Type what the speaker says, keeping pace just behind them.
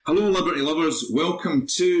Hello, Liberty lovers. Welcome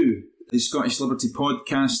to the Scottish Liberty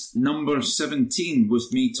Podcast number 17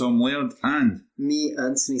 with me, Tom Laird, and me,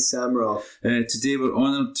 Anthony Samroff. Today we're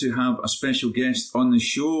honoured to have a special guest on the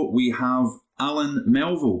show. We have Alan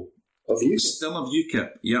Melville. Of UKIP. Still of UKIP,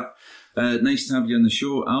 yeah. Nice to have you on the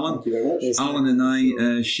show, Alan. Thank you very much. Alan and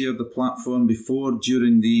I shared the platform before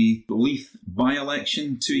during the Leith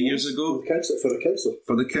by-election 2 years ago. For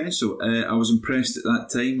the council. I was impressed at that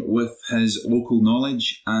time with his local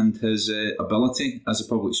knowledge and his ability as a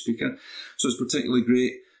public speaker. So it's particularly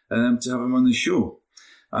great to have him on the show.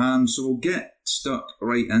 So we'll get stuck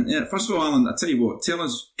right into it. First of all, Alan, I tell you what,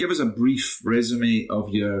 give us a brief resume of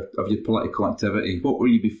your political activity. What were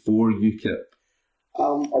you before UKIP?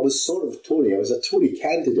 I was sort of Tory. I was a Tory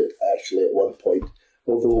candidate, actually, at one point,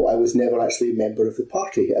 although I was never actually a member of the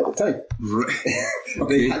party at the time. Right.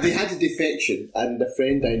 Okay. They had a defection, and a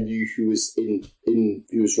friend I knew who was who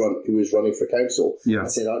was running for council. Yeah. I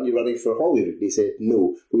said, "Aren't you running for Holyrood?" He said,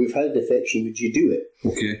 "No, but we've had a defection. Would you do it?"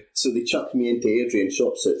 Okay. So they chucked me into Adrian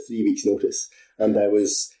Shops at 3 weeks' notice, and I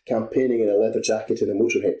was campaigning in a leather jacket and a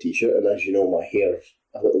Motorhead t-shirt, and as you know, my hair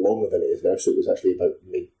a little longer than it is now, so it was actually about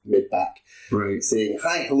mid-back, right, saying,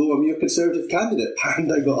 "Hi, hello, I'm your Conservative candidate."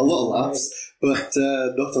 And I got a lot of laughs, but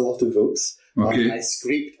not a lot of votes. Okay. I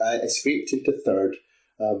scraped into third,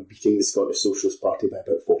 beating the Scottish Socialist Party by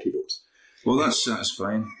about 40 votes. Well, that's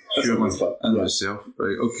satisfying. That's Surely. fun. And myself.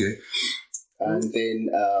 Right, okay. And then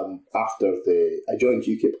I joined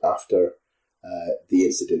UKIP after the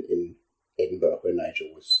incident in Edinburgh where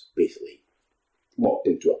Nigel was basically locked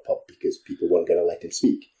into a pub because people weren't going to let him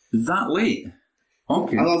speak. That late?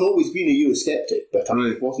 Okay. And I've always been a Eurosceptic, but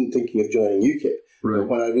I wasn't thinking of joining UKIP. Right. But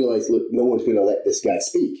when I realised, look, no one's going to let this guy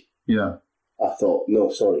speak, yeah, I thought, no,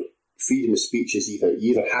 sorry. Freedom of speech is you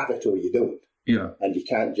either have it or you don't. Yeah. And you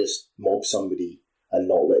can't just mob somebody and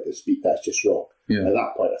not let them speak. That's just wrong. Yeah. At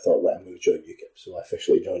that point, I thought, right, I'm going to join UKIP. So I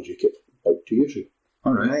officially joined UKIP about 2 years ago.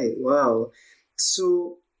 All right. Right, wow.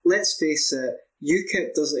 So let's face it,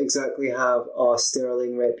 UKIP doesn't exactly have a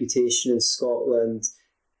sterling reputation in Scotland.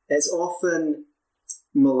 It's often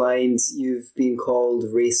maligned. You've been called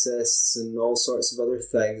racists and all sorts of other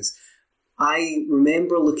things. I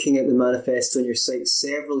remember looking at the manifesto on your site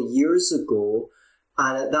several years ago,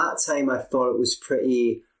 and at that time I thought it was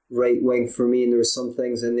pretty right-wing for me, and there were some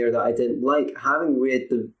things in there that I didn't like. Having read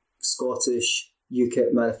the Scottish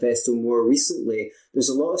UKIP manifesto more recently, there's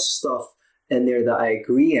a lot of stuff in there that I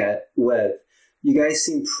agree with. You guys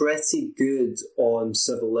seem pretty good on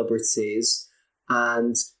civil liberties,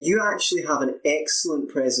 and you actually have an excellent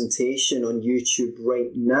presentation on YouTube right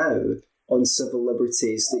now on civil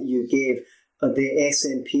liberties that you gave the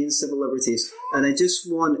SNP and civil liberties. And I just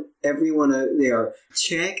want everyone out there,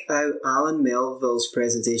 check out Alan Melville's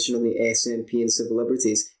presentation on the SNP and civil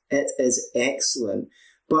liberties. It is excellent.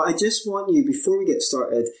 But I just want you, before we get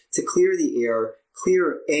started, to clear the air,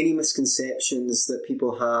 clear any misconceptions that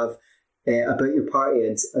people have about your party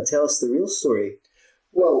and tell us the real story.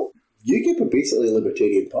 Well, UKIP are basically a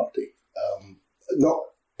libertarian party. Not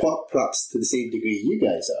perhaps to the same degree you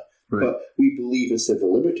guys are, right, but we believe in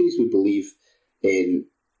civil liberties, we believe in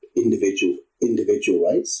individual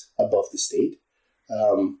rights above the state.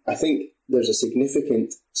 I think there's a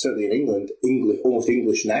significant, certainly in England, almost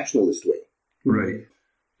English nationalist wing, right,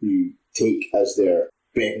 who take as their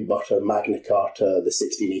bread and butter Magna Carta, the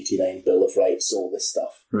 1689 Bill of Rights, all this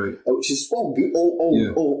stuff, right, which is all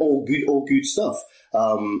good stuff.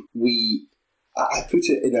 I put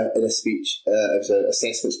it in a speech, it was an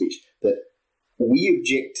assessment speech, that we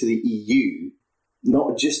object to the EU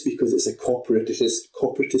not just because it's a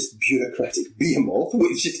corporatist bureaucratic behemoth,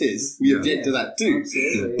 which it is, we object to that too,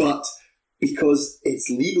 but because its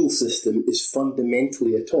legal system is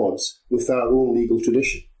fundamentally at odds with our own legal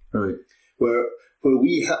tradition, right, where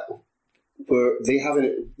they have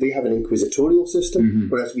an inquisitorial system,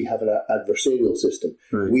 whereas we have an adversarial system.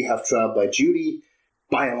 Right. We have trial by jury.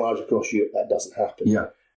 By and large across Europe, that doesn't happen. Yeah.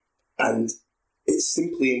 And it's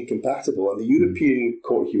simply incompatible. And the European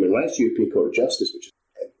Court of Human Rights, European Court of Justice, which is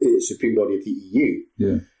the supreme body of the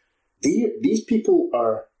EU, these people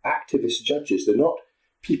are activist judges. They're not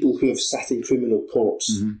people who have sat in criminal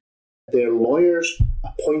courts. Mm-hmm. They're lawyers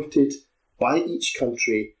appointed by each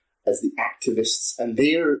country as the activists, and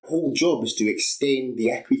their whole job is to extend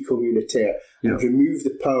the acquis communautaire and remove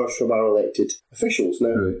the powers from our elected officials.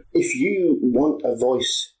 Now, if you want a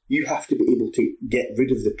voice, you have to be able to get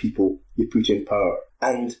rid of the people you put in power.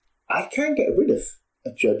 And I can't get rid of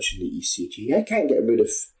a judge in the ECJ. I can't get rid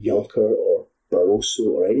of Juncker or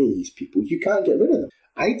Barroso or any of these people. You can't get rid of them.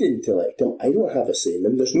 I didn't elect them. I don't have a say in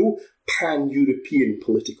them. There's no pan-European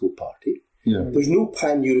political party. Yeah. There's no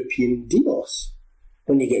pan-European demos.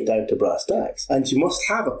 when you get down to brass tacks. And you must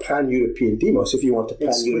have a pan-European demos if you want a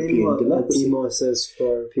pan-European democracy. Explain what a demos is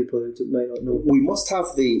for people who might not know. We must have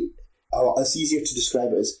it's easier to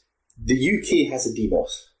describe it as, the UK has a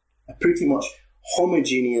demos, a pretty much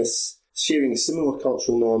homogeneous, sharing similar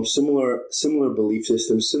cultural norms, similar belief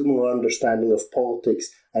systems, similar understanding of politics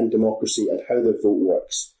and democracy and how the vote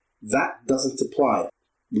works. That doesn't apply.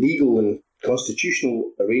 Legal and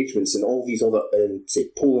constitutional arrangements in all these other, say,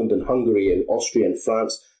 Poland and Hungary and Austria and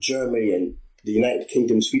France, Germany and the United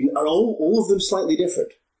Kingdom, Sweden, are all of them slightly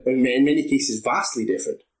different. In many cases, vastly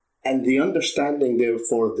different. And the understanding,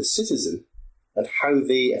 therefore, of the citizen and how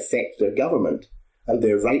they affect their government and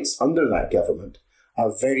their rights under that government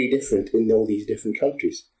are very different in all these different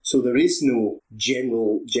countries. So there is no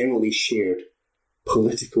generally shared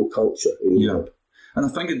political culture in Europe. And I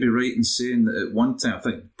think I'd be right in saying that at one time, I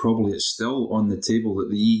think probably it's still on the table, that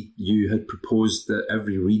the EU had proposed that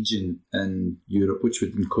every region in Europe, which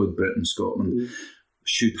would include Britain, Scotland,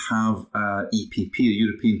 should have a EPP, a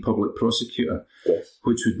European Public Prosecutor,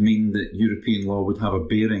 which would mean that European law would have a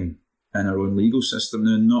bearing in our own legal system.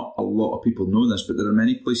 Now, not a lot of people know this, but there are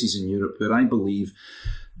many places in Europe where I believe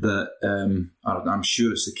that, I'm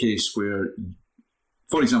sure it's the case, where,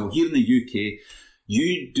 for example, here in the UK,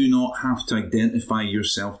 you do not have to identify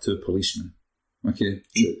yourself to a policeman. Okay?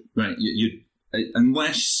 Sure. Right. You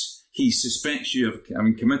unless he suspects you have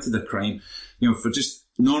committed a crime, for just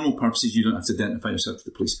normal purposes, you don't have to identify yourself to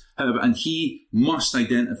the police. However, and he must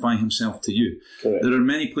identify himself to you. Correct. There are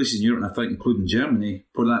many places in Europe, and I think including Germany,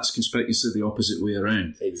 where that's conspicuously the opposite way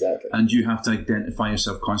around. Exactly. And you have to identify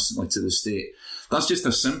yourself constantly to the state. That's just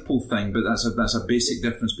a simple thing, but that's a basic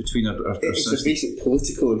difference between our It's system. A basic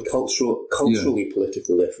political and culturally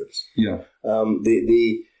political difference. Yeah.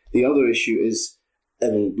 The other issue is,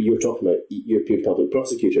 you were talking about European public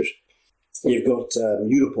prosecutors. You've got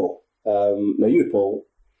Europol. Now, Europol,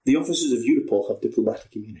 the officers of Europol have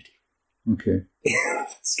diplomatic immunity. Okay.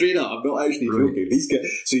 Straight up, I'm not actually joking. These guys.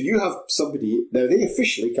 So you have somebody, now they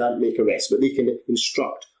officially can't make arrests, but they can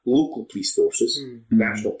instruct local police forces,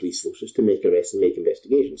 national police forces, to make arrests and make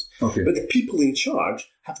investigations. Okay. But the people in charge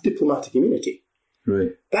have diplomatic immunity. Right.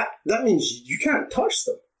 That means you can't touch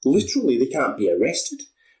them. Literally, they can't be arrested.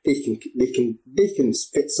 They can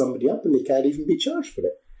fit somebody up and they can't even be charged for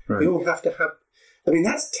it. Right. They only have to have.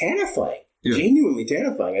 That's terrifying. Yeah. Genuinely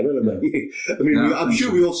terrifying. I don't know about you. I'm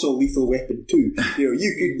sure we all saw Lethal Weapon 2.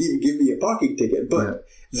 You couldn't even give me a parking ticket, but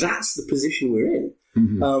that's the position we're in.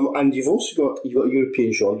 Mm-hmm. And you've also got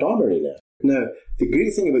European gendarmerie now. Now, the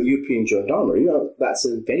great thing about European gendarmerie, that's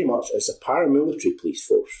very much as a paramilitary police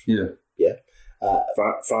force. Yeah. Yeah.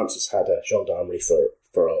 France has had a gendarmerie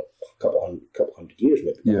for a couple hundred years,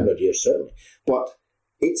 maybe 100 years certainly. But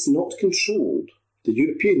it's not controlled. The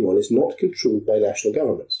European one is not controlled by national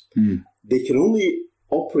governments. They can only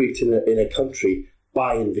operate in a country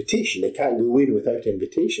by invitation. They can't go in without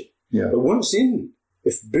invitation. Yeah. But once in,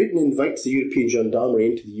 if Britain invites the European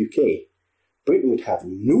gendarmerie into the UK, Britain would have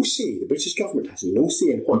no say. The British government has no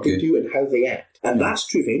say in what they do and how they act. And that's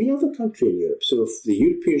true of any other country in Europe. So if the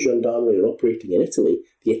European gendarmerie are operating in Italy,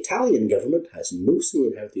 the Italian government has no say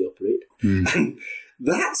in how they operate. And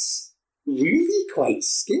that's really quite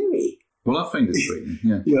scary. Well, I find it frightening,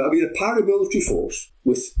 a paramilitary force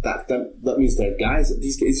with that means they're guys.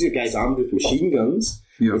 These are guys armed with machine guns,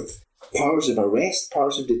 with powers of arrest,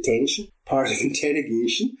 powers of detention, powers of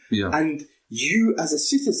interrogation, and you, as a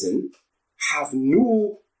citizen, have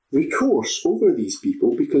no recourse over these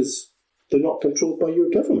people because they're not controlled by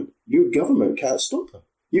your government. Your government can't stop them.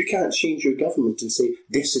 You can't change your government and say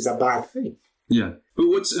this is a bad thing. Yeah, but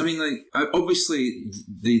obviously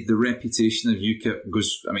the reputation of UKIP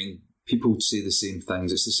goes. People would say the same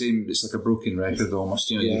things. It's the same. It's like a broken record almost.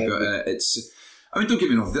 You've got it's. Don't get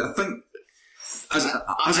me wrong. I think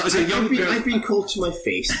as a young person, I've been called to my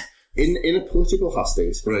face in a political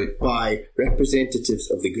hustings by representatives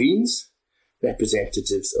of the Greens,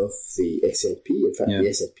 representatives of the SNP. In fact, the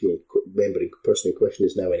SNP person in question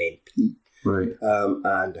is now an MP. Right.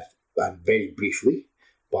 And very briefly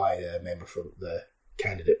by a member from the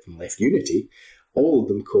candidate from Left Unity. All of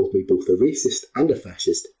them called me both a racist and a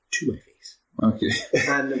fascist to my face. Okay.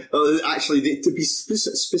 And actually, to be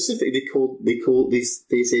specific,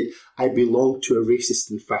 they said I belong to a racist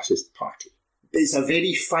and fascist party. It's a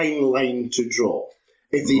very fine line to draw.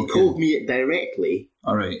 If they called me it directly,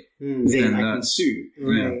 all right, then I can sue.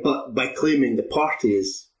 Right. But by claiming the party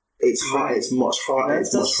it's much harder.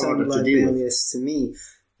 It's much harder to deal with. To me,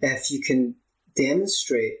 if you can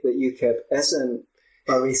demonstrate that UKIP isn't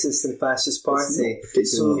a racist and fascist party. It's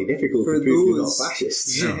particularly difficult to prove you're not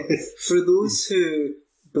fascist. For those who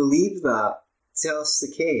believe that, tell us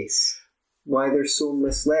the case. why they're so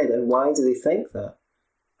misled, and why do they think that?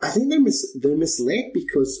 I think they're misled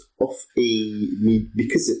because of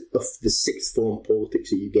the sixth form politics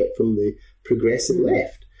that you get from the progressive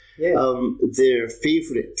left. Yeah. Their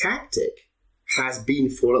favourite tactic has been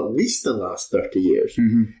for at least the last 30 years.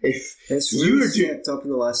 Mm-hmm. If it's really stepped up in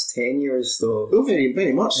the last 10 years, though. Oh, very,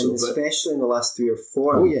 very much and so. Especially in the last 3 or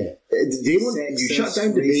 4. Oh, yeah. They want you shut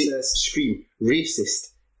down debate, scream,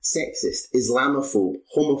 racist, sexist, Islamophobe,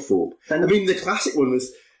 homophobe. And I mean, the classic one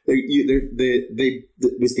was the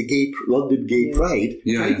London Gay Pride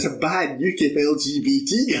trying to ban UKIP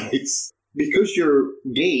LGBT guys. Because you're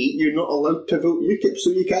gay, you're not allowed to vote UKIP,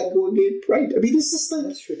 so you can't go on Gay Pride. I mean, this is like...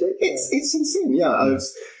 That's ridiculous. It's insane, yeah.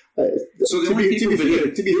 So to be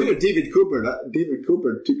fair, David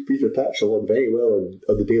Coburn took Peter Tatchell on very well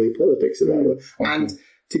on the Daily Politics of that one. Okay. And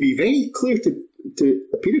to be very clear to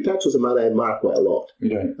Peter Tatchell's a man I admire quite a lot.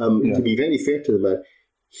 To be very fair to the man,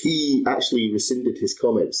 he actually rescinded his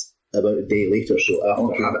comments about a day later. So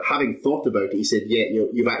after having thought about it, he said,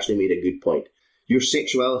 you've actually made a good point. Your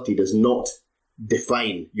sexuality does not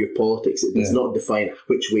define your politics. It does not define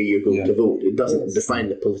which way you're going to vote. It doesn't define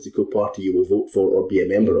the political party you will vote for or be a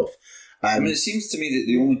member of. I mean, it seems to me that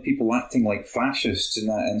the only people acting like fascists in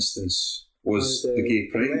that instance was the Gay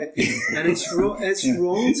Pride. And it's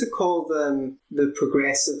wrong to call them the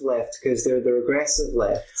progressive left, because they're the regressive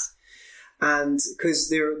left. And because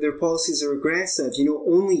their policies are regressive.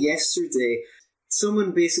 Only yesterday,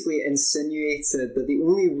 someone basically insinuated that the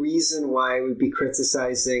only reason why I would be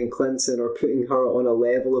criticising Clinton or putting her on a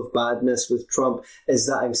level of badness with Trump is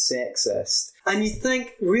that I'm sexist. And you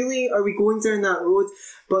think, really, are we going down that road?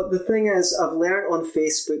 But the thing is, I've learned on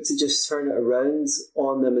Facebook to just turn it around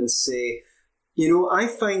on them and say, I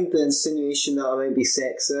find the insinuation that I might be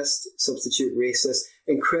sexist, substitute racist,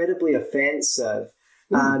 incredibly offensive.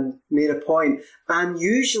 And made a point. And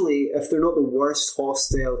usually, if they're not the worst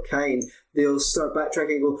hostile kind, they'll start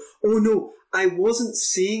backtracking and go, oh no, I wasn't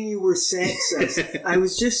saying you were sexist. I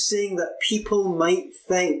was just saying that people might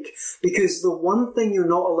think, because the one thing you're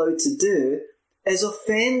not allowed to do is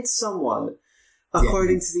offend someone,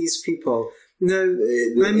 according to these people. Now,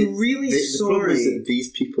 I'm really sorry. The problem is that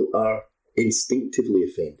these people are instinctively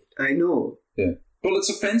offended. I know. Yeah. Well, it's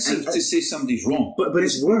offensive to say somebody's wrong. But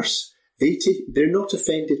it's worse. They're not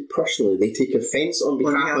offended personally. They take offence on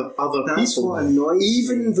behalf of other that's people, what annoys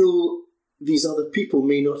even me. Though these other people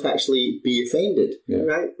may not actually be offended. Yeah.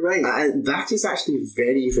 Right. And that is actually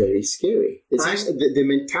very, very scary. It's actually, the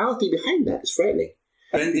mentality behind that is frightening.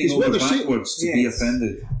 Bending over backwards to be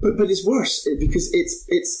offended. But it's worse because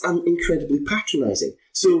it's incredibly patronising.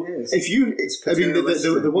 So if you,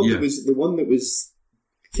 the one that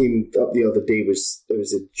came up the other day was there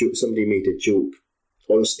was a joke. Somebody made a joke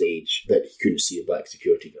on stage that he couldn't see a black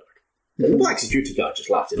security guard. And the black security guard just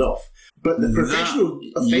laughed it off. But the professional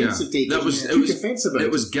offensive take took offence about it.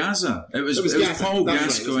 It was Gaza. It was Paul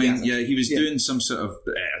Gascoigne. Yeah, he was doing some sort of...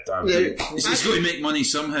 he's going to make money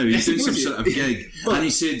somehow. He's doing some sort of gig. And he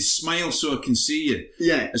said, smile so I can see you.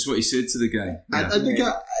 Yeah. That's what he said to the guy. And the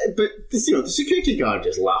guy... But, the security guard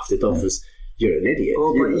just laughed it off as... You're an idiot.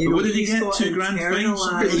 Oh, but what did he get? $2,000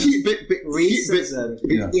 fine? Racism.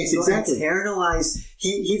 Yes, exactly. Internalized.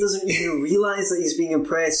 He doesn't even realise that he's being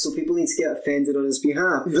oppressed, so people need to get offended on his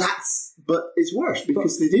behalf. But it's worse,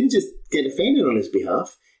 because they didn't just get offended on his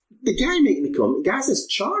behalf. The guy making the comment, Gaza's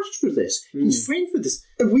charged for this. He's framed for this.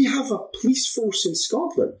 And we have a police force in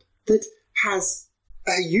Scotland that has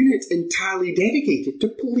a unit entirely dedicated to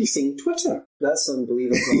policing Twitter. That's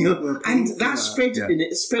unbelievable. And that's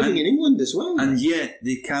spreading in England as well. And yet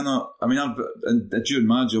they cannot. I mean, during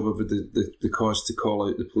my job, I've had the cause to call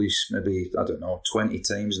out the police maybe 20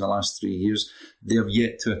 times in the last 3 years. They have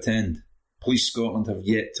yet to attend. Police Scotland have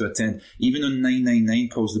yet to attend. Even on 999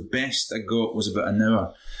 calls, the best I got was about an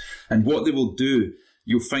hour. And what they will do,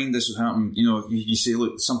 you'll find this will happen. You say,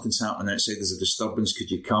 look, something's happening outside. There's a disturbance. Could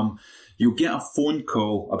you come? You'll get a phone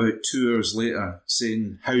call about 2 hours later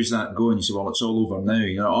saying, how's that going? You say, well, it's all over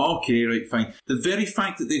now. Okay, right, fine. The very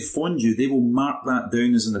fact that they've phoned you, they will mark that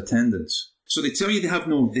down as an attendance. So they tell you they have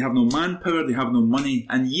no manpower, they have no money,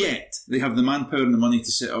 and yet they have the manpower and the money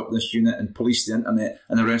to set up this unit and police the internet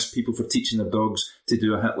and arrest people for teaching their dogs to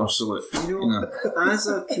do a Hitler salute. As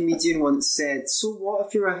a comedian once said, so what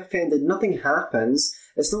if you're offended? Nothing happens.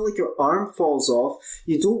 It's not like your arm falls off.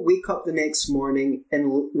 You don't wake up the next morning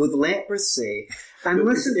with leprosy. And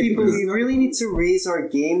listen, people, we really need to raise our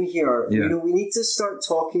game here. Yeah. We need to start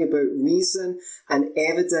talking about reason and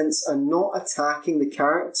evidence and not attacking the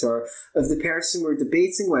character of the person we're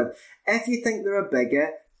debating with. If you think they're a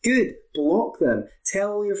bigot, good, block them.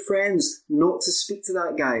 Tell all your friends not to speak to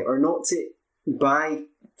that guy or not to buy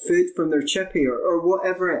food from their chippy or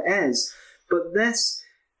whatever it is. But this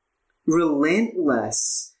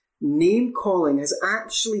relentless name-calling has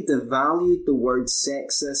actually devalued the words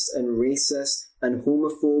sexist and racist and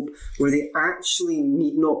homophobe, where they actually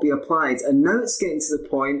need not be applied. And now it's getting to the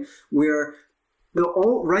point where the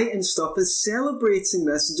alt-right and stuff is celebrating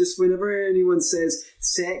this, and just whenever anyone says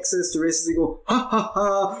sexist or racist, they go, ha ha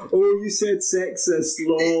ha, oh, you said sexist,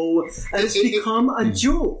 lol. And it's become a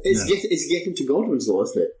joke. It's getting to Godwin's law,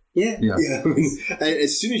 isn't it? Yeah. I mean,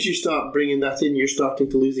 as soon as you start bringing that in, you're starting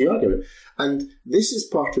to lose the argument. And this is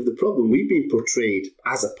part of the problem. We've been portrayed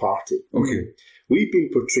as a party. Okay. We've been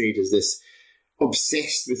portrayed as this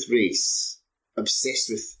obsessed with race, obsessed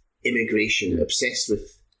with immigration, obsessed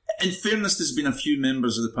with... In fairness, there's been a few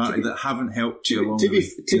members of the party that haven't helped you along. To be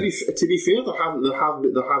fair,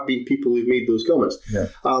 there have been people who've made those comments. Yeah.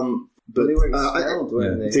 But they were expelled,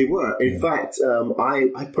 weren't they? They were. In fact,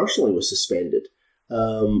 I personally was suspended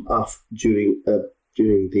during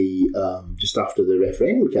the just after the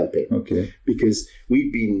referendum campaign. Okay. Because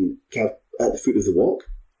we'd been at the foot of the walk,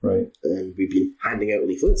 right, and we'd been handing out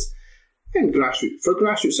leaflets. And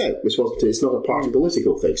grassroots out. It's not a party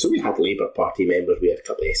political thing. So we had Labour Party members, we had a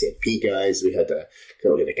couple of SNP guys, we had a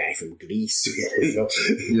guy from Greece.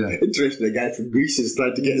 Interesting, a guy from Greece is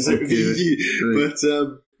trying to get us out of the EU. Right.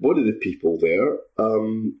 But one of the people there,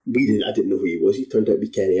 I didn't know who he was. He turned out to be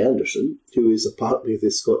Kenny Anderson, who is a partner of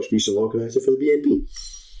the Scottish Regional Organiser for the BNP.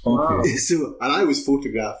 Okay. So, and I was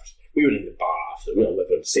photographed. We were in the bar after,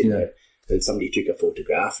 everyone sitting there. And somebody took a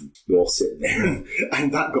photograph, and we all sitting there, and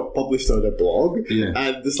that got published on a blog. Yeah.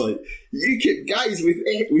 And it's like, UKIP guys with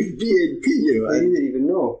BNP, I didn't even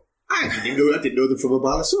know. I didn't know them from a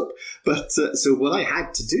bar of soap. But so what I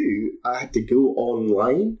had to do, I had to go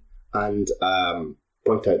online and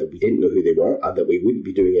point out that we didn't know who they were, and that we wouldn't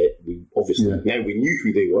be doing it. We obviously now we knew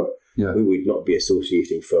who they were. Yeah. We would not be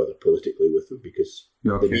associating further politically with them because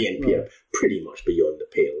the BNP are pretty much beyond the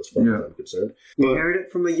pale as far as I'm concerned. You heard it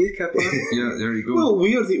from a UKIP. Yeah, there you go. Well,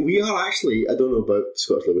 we are actually. I don't know about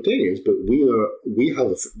Scottish Libertarians, but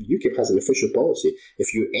UKIP has an official policy.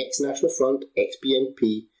 If you're ex-National Front,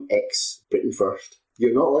 ex-BNP, ex-Britain First,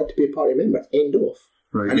 you're not allowed to be a party member. End of.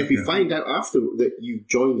 Right. And if we find out after that you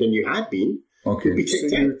joined and you had been, you'll be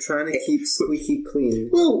kicked out. You're trying to keep squeaky clean.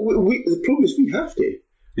 Well, the problem is we have to.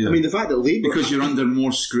 Yeah. I mean, the fact that Labour... Because you're under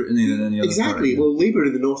more scrutiny than any other Exactly. party. Well, Labour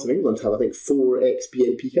in the north of England have, I think, 4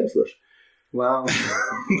 ex-BNP councillors. Wow. But,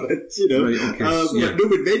 but no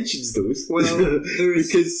one mentions those. Well, there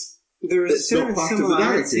is certain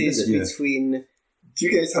similarities between... Do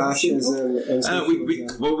you guys have fascism and we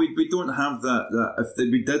don't have that. If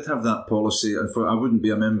we did have that policy, I wouldn't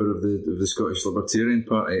be a member of the Scottish Libertarian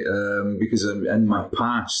Party because in my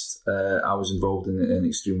past I was involved in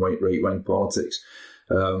extreme right-wing politics.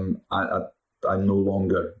 I no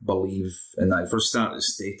longer believe in that. For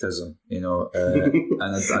starters, statism, and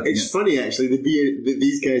it's funny actually.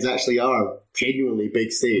 These guys actually are genuinely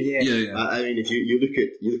big state. Yeah. I mean, if you look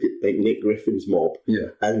at like Nick Griffin's mob,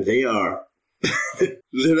 and they are.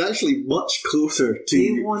 They're actually much closer to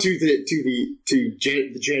the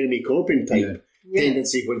Jeremy Corbyn type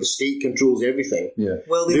tendency where the state controls everything. Yeah.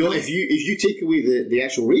 Well, if you take away the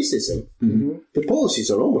actual racism, the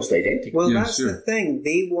policies are almost identical. Well, that's the thing.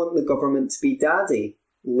 They want the government to be daddy.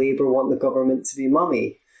 Labour want the government to be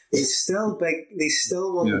mummy. They still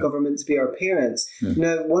want the government to be our parents. Yeah.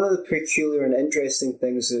 Now, one of the peculiar and interesting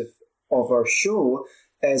things of our show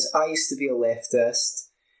is I used to be a leftist.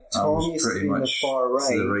 Tom used to be on the far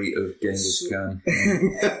right. To the right of Genghis Khan.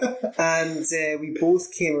 And we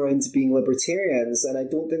both came around to being libertarians, and I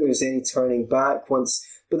don't think there's any turning back once.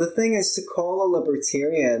 But the thing is, to call a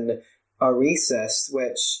libertarian a racist,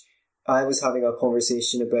 which I was having a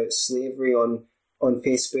conversation about slavery on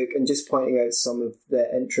Facebook and just pointing out some of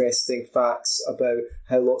the interesting facts about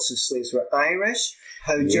how lots of slaves were Irish,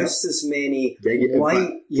 how just as many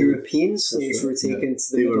white European slaves were taken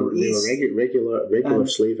to the Middle East. They were regular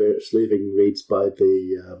slaving raids by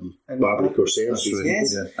the Barbary Corsairs.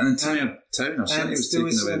 Yes. Yeah. An entire town or something was there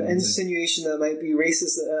was an insinuation that might be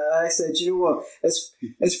racist. I said, you know what? It's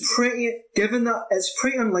pretty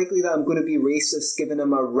unlikely that I'm going to be racist, given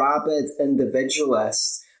I'm a rabid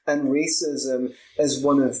individualist. And racism is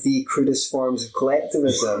one of the crudest forms of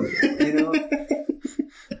collectivism,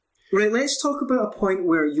 Right, let's talk about a point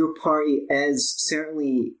where your party is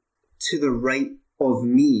certainly to the right of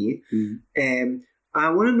me. I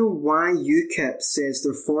want to know why UKIP says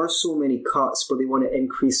they're for so many cuts, but they want to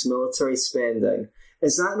increase military spending.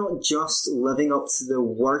 Is that not just living up to the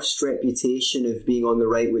worst reputation of being on the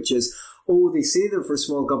right, which is, they say they're for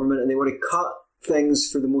small government and they want to cut things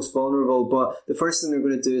for the most vulnerable, but the first thing they're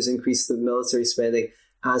going to do is increase the military spending.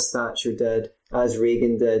 as Thatcher did, as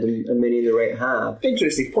Reagan did, and many in the right have.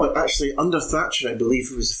 Interesting point. Actually, under Thatcher, I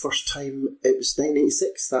believe it was the first time, it was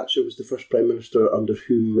 1986, Thatcher was the first Prime Minister under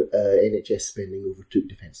whom NHS spending overtook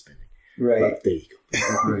defence spending. Right. But there you go.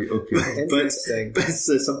 Right, okay. Interesting. But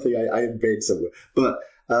it's something I read somewhere. But,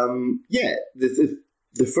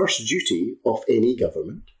 the first duty of any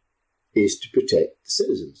government is to protect the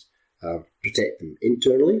citizens. Protect them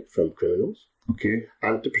internally from criminals. Okay.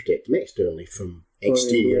 And to protect them externally from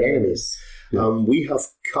exterior enemies. Yeah. We have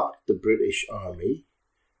cut the British Army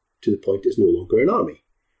to the point it's no longer an army.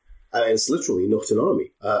 It's literally not an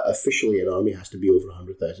army. Officially, an army has to be over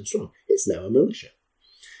 100,000 strong. It's now a militia.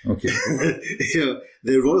 Okay.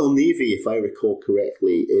 The Royal Navy, if I recall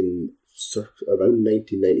correctly, in around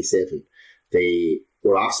 1997, they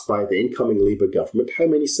were asked by the incoming Labour government, how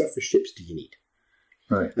many surface ships do you need?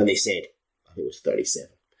 Right. And they said, I think it was 37.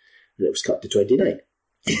 And it was cut to 29.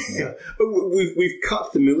 We've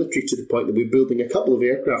cut the military to the point that we're building a couple of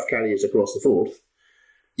aircraft carriers across the Forth.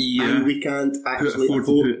 Yeah. And we can't actually afford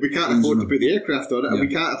to put the aircraft on it, and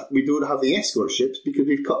we don't have the escort ships because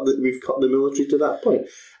we've cut the military to that point.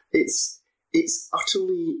 It's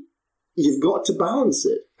utterly, you've got to balance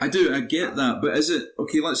it. I get that, but is it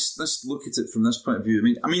okay? Let's look at it from this point of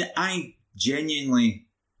view. I mean, I genuinely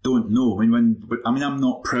don't know. I'm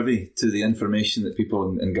not privy to the information that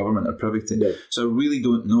people in government are privy to, no. So I really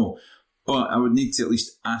don't know. But I would need to at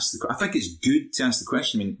least ask I think it's good to ask the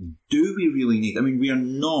question. Do we really need? We are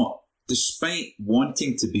not, despite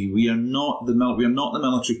wanting to be, we are not the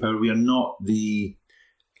military power. We are not the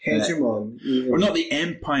hegemon. We're not the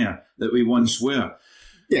empire that we once were.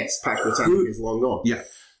 Yes, Pax Britannica is long gone. Yeah.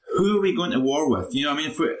 Who are we going to war with?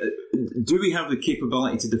 Do we have the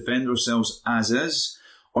capability to defend ourselves as is?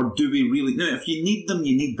 Or do we really... Now, if you need them,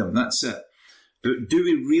 you need them. That's it. But do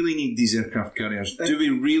we really need these aircraft carriers? Do we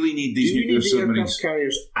really need these nuclear submarines? Aircraft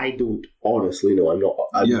carriers? I don't honestly know. I'm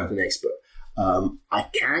not an expert. I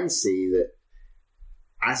can say that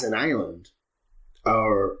as an island,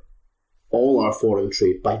 all our foreign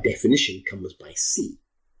trade, by definition, comes by sea.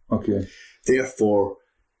 Okay. Therefore,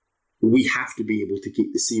 we have to be able to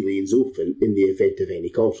keep the sea lanes open in the event of any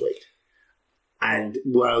conflict. And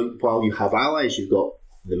while you have allies, you've got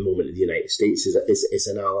the moment the United States is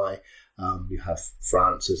an ally. You have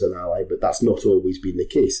France as an ally, but that's not always been the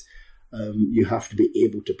case. You have to be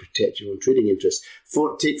able to protect your own trading interests.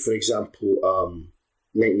 Take, for example,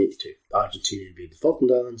 1982, Argentina invaded the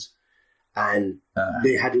Falkland Islands, and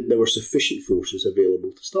there were sufficient forces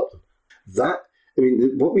available to stop them.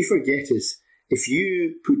 What we forget is if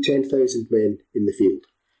you put 10,000 men in the field,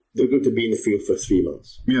 they're going to be in the field for 3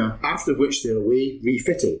 months. Yeah. After which they're away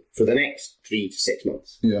refitting for the next 3 to 6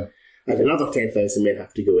 months. Yeah. And another 10,000 men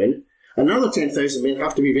have to go in. Another 10,000 men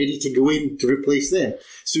have to be ready to go in to replace them.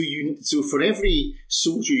 So for every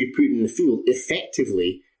soldier you put in the field,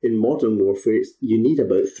 effectively, in modern warfare, you need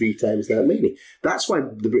about 3 times that many. That's why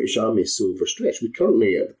the British Army is so overstretched. We're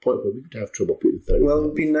currently at the point where we would have trouble putting 30,000. Well, it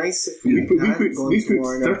would be nice if we hadn't gone to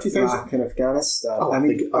war in Iraq and Afghanistan.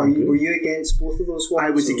 Were you against both of those wars? I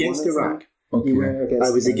was against Iraq. Okay. I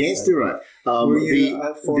was against Iraq. Were you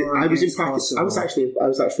I was in Pakistan. I was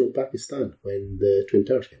actually in Pakistan when the Twin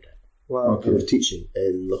Towers came down. Wow. Okay. I was teaching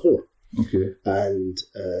in Lahore. Okay. And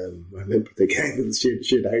I remember the guy that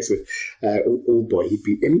shared a house with, old boy, he'd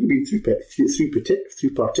been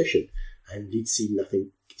through partition, and he'd seen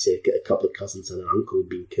nothing. He said a couple of cousins and an uncle had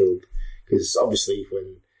been killed. Because obviously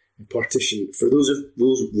when partition, for those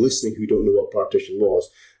listening who don't know what partition was,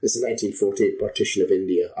 it's the 1948 partition of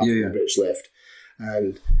India after the British left.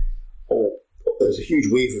 And there's a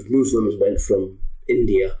huge wave of Muslims went from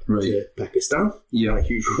India to Pakistan. Yeah. A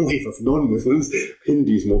huge wave of non-Muslims,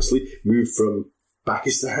 Hindus mostly, moved from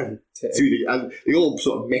Pakistan and they all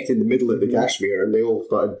sort of met in the middle of the Kashmir, and they all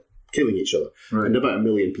started killing each other. Right. And about 1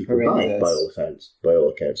 million people died by all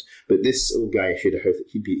accounts. But this old guy should have heard that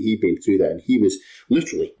he'd been through that, and he was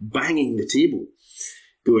literally banging the table,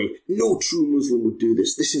 going, no true Muslim would do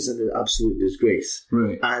this. This is an absolute disgrace.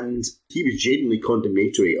 Right. And he was genuinely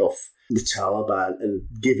condemnatory of the Taliban and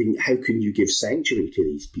how can you give sanctuary to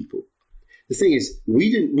these people? The thing is,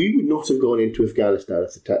 we would not have gone into Afghanistan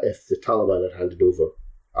if the Taliban had handed over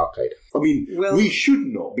Al Qaeda. We should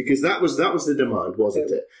not, because that was the demand,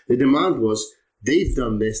 wasn't it? The demand was, they've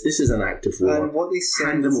done this is an act of war, and what they said,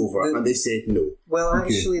 hand them over, and they said no. Well,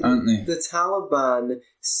 actually, the Taliban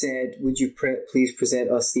said, would you please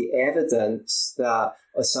present us the evidence that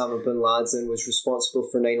Osama bin Laden was responsible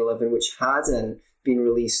for 9/11, which hadn't been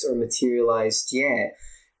released or materialised yet.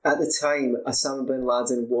 At the time, Osama bin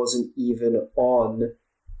Laden wasn't even on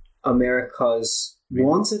America's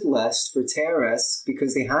wanted list for terrorists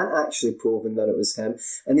because they hadn't actually proven that it was him.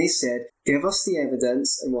 And they said, give us the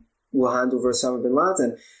evidence and we'll hand over Osama bin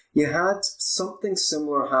Laden. You had something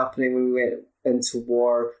similar happening when we went into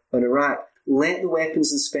war in Iraq. Let the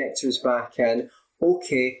weapons inspectors back in.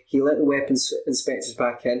 Okay, he let the weapons inspectors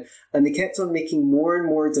back in, and they kept on making more and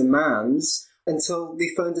more demands until they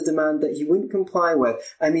found a demand that he wouldn't comply with.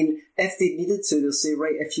 I mean, if they needed to, they'll say,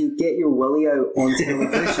 right, if you get your willy out on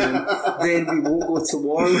television, then we won't go to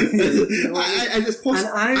war with you. You know?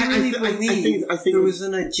 I really believe there was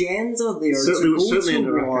an agenda there to go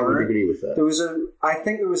to war. I would agree with that. I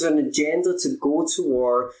think there was an agenda to go to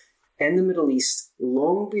war in the Middle East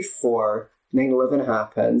long before 9/11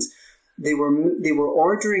 happened. They were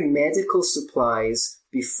ordering medical supplies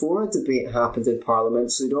before a debate happened in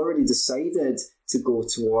Parliament, so they'd already decided to go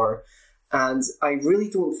to war. And I really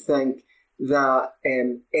don't think that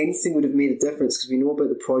anything would have made a difference, because we know about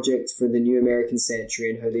the project for the new American century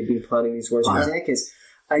and how they've been planning these wars for decades.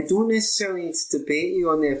 I don't necessarily need to debate you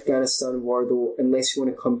on the Afghanistan war, though, unless you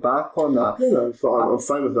want to come back on that. No, I'm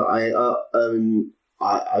fine with that.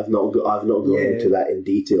 I've not gone into that in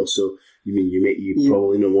detail, so you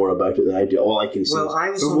probably know more about it than I do. All I can say. Well,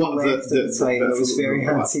 I was on the left at the time. I was very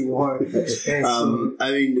anti-war.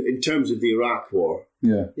 In terms of the Iraq War,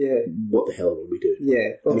 what the hell were we doing?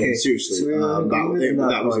 Yeah, okay. I mean, seriously, so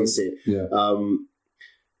that was insane. Yeah.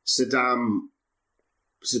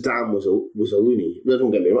 Saddam was a loony.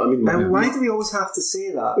 Don't get me wrong. And why do we always have to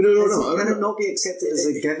say that? No. Can it not be accepted as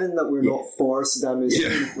a given that we're not for Saddam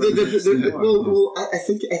Hussein? Well, I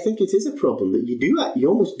think it is a problem that you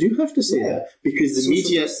almost do have to say that, because the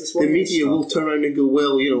media will turn around and go,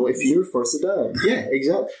 well, if you're for Saddam,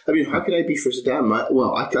 exactly. I mean, how can I be for Saddam?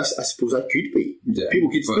 I suppose I could be. Yeah,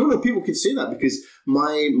 people could say that because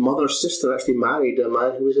my mother's sister actually married a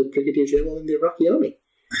man who was a brigadier general in the Iraqi army.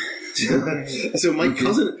 So my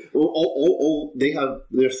cousin, they have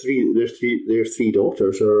their three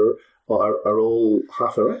daughters are all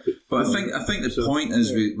half Iraqi. But I think the point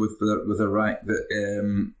is with Iraq that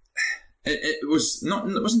it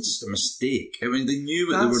wasn't just a mistake. I mean, they knew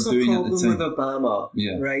what they were doing at the time. That's the problem with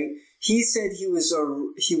Obama, right? He said he was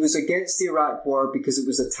against the Iraq war because it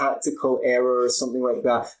was a tactical error or something like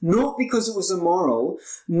that. Not because it was immoral,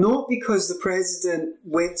 not because the president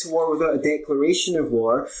went to war without a declaration of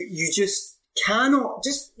war. You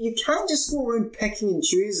can't just go around picking and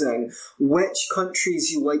choosing which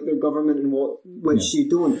countries you like their government and which you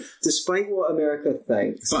don't, despite what America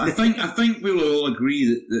thinks. But I think we'll all agree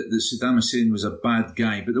that Saddam Hussein was a bad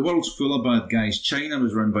guy, but the world's full of bad guys. China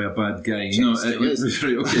was run by a bad guy.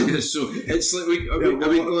 Okay, so it's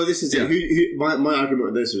like this is it. My argument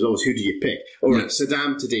with this was always, who do you pick? All right,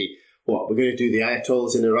 Saddam today. What, we're going to do the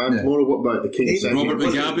Ayatollahs in Iran tomorrow? What about the King of Saudi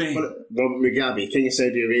Arabia? Robert Mugabe, King of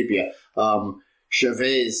Saudi Arabia.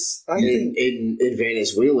 Chavez in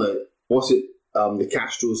Venezuela. Was it the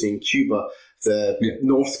Castros in Cuba?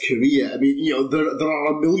 North Korea. I mean, there are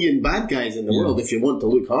a million bad guys in the world if you want to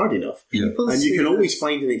look hard enough. Yeah. And you can always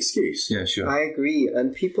find an excuse. Yeah, sure. I agree.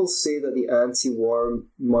 And people say that the anti-war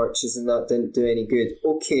marches and that didn't do any good.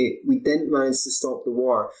 Okay, we didn't manage to stop the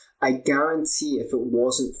war. I guarantee if it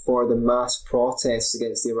wasn't for the mass protests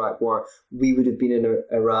against the Iraq war, we would have been in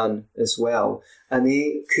Iran as well. And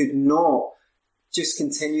they could not just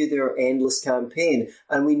continue their endless campaign.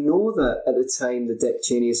 And we know that at the time the Dick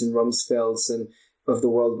Cheneys and Rumsfelds and of the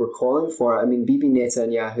world were calling for it. I mean, Bibi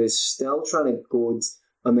Netanyahu is still trying to goad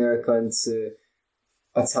America into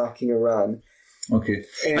attacking Iran. Okay,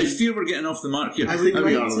 I fear we're getting off the mark here. I would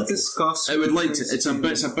like to discuss. I would like to. It's a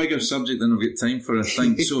bigger subject than we've got time for, I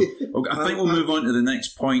think. So I think we'll move on to the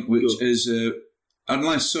next point, which is.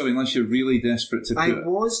 Unless you're really desperate to. I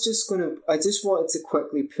just wanted to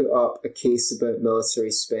quickly put up a case about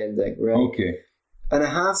military spending, right? Okay. And I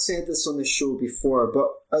have said this on the show before, but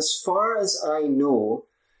as far as I know,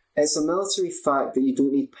 it's a military fact that you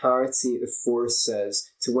don't need parity of forces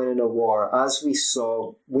to win in a war. As we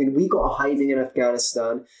saw when we got a hiding in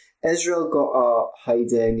Afghanistan, Israel got a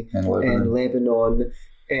hiding in Lebanon,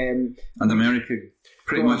 and America.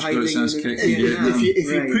 Pretty much got its ass kicked.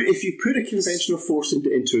 If you put a conventional force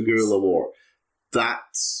into a guerrilla war,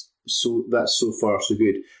 that's so far so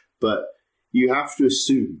good. But you have to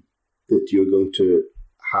assume that you're going to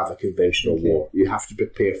have a conventional war. You have to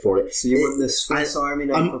prepare for it. So you want the Swiss Army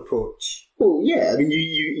knife approach? Well, yeah. I mean,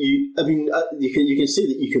 you can say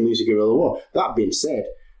that you can lose a guerrilla war. That being said,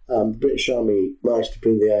 the British Army managed to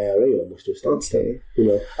bring the IRA almost to a standstill.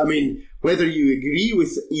 Okay. I mean, whether you agree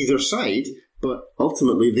with either side. But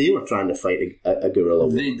ultimately, they were trying to fight a guerrilla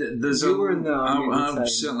war. I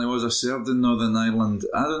certainly was. I served in Northern Ireland.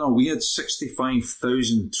 I don't know. We had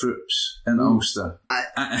 65,000 troops in Ulster.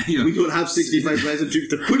 We don't have 65,000 troops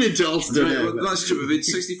to put into Ulster. Right, well, that's true. We had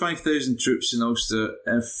 65,000 troops in Ulster.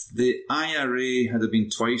 If the IRA had been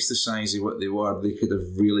twice the size of what they were, they could have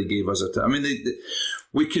really gave us a. I mean,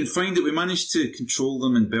 we can find that we managed to control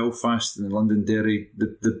them in Belfast and in Londonderry.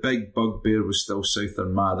 The big bugbear was still South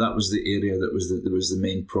Armagh. That was the area that was the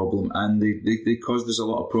main problem, and they caused us a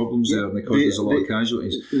lot of problems there, and they caused us a lot of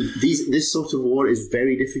casualties. This sort of war is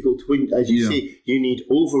very difficult to win. As you say, you need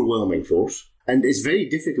overwhelming force, and it's very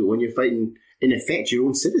difficult when you're fighting, in effect, your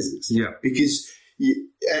own citizens. Yeah, because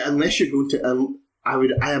unless you're going to. I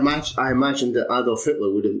imagine that Adolf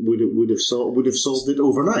Hitler would have solved it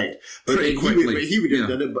overnight, but pretty quickly. He would have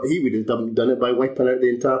done it. But he would have done it by wiping out the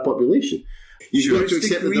entire population. You've got to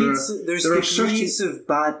accept that there's degrees of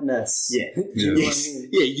badness. Yeah,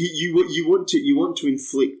 You want to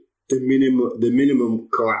inflict the minimum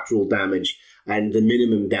collateral damage and the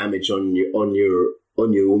minimum damage on your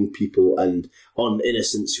own people and on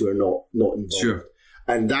innocents who are not involved. Sure.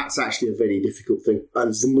 And that's actually a very difficult thing.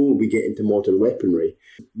 And the more we get into modern weaponry,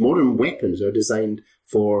 modern weapons are designed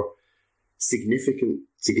for significant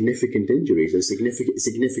injuries and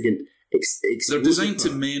significant. They're designed to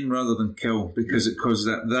maim rather than kill because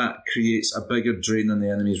that creates a bigger drain on the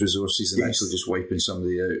enemy's resources than actually just wiping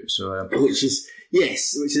somebody out. So, which is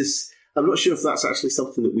I'm not sure if that's actually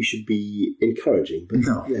something that we should be encouraging. But,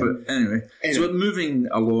 no, but anyway. So moving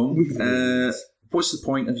along, what's the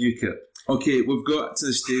point of UKIP? Okay, we've got to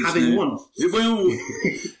the stage having now. won.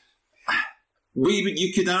 Well,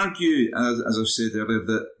 you could argue, as I've said earlier,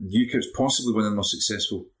 that UKIP's possibly one of the most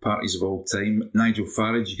successful parties of all time. Nigel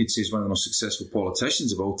Farage, you could say, is one of the most successful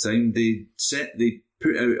politicians of all time. They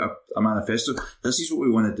put out a manifesto. This is what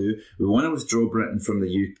we want to do. We want to withdraw Britain from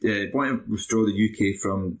withdraw the UK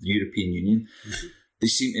from the European Union. Mm-hmm. They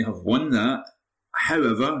seem to have won that.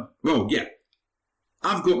 However,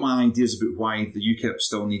 I've got my ideas about why the UKIP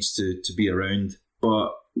still needs to be around,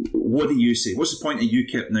 but what do you say? What's the point of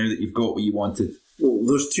UKIP now that you've got what you wanted? Well,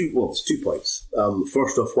 there's 2 points.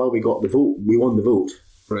 First off, while we got the vote, we won the vote.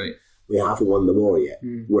 Right. We haven't won the war yet.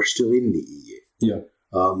 We're still in the EU. Yeah.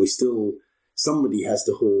 Somebody has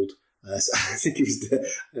to hold. I think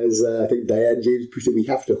Diane James put it. We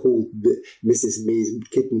have to hold Mrs. May's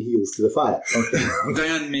kitten heels to the fire. Okay.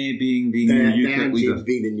 Diane May being the new UKIP leader. James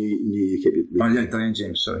being the new UKIP leader. Oh yeah, Diane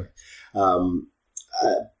James. Sorry.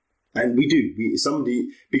 And we do.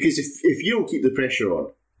 Because if you don't keep the pressure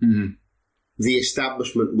on, the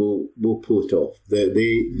establishment will pull it off. I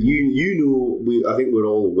think we're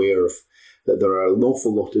all aware of that there are an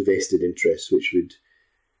awful lot of vested interests which would.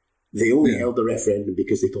 They only held the referendum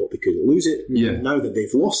because they thought they couldn't lose it. Yeah. Now that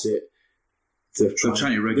they've lost it, they're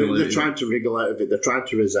trying to wriggle out of it. They're trying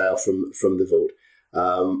to resile from the vote.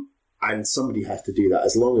 And somebody has to do that.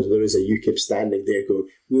 As long as there is a UKIP standing there going,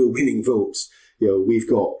 we're winning votes. We've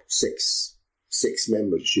got six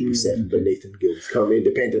members, should be 7, but Nathan Gill is currently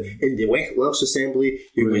independent. In the Welsh Assembly,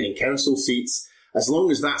 you're winning council seats. As long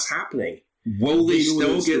as that's happening, will they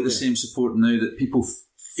still get the same support now that people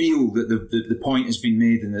feel that the point has been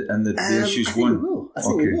made and the issue's won? I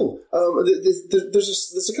think we will.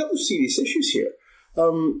 There's a couple of serious issues here.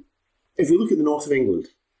 If we look at the north of England,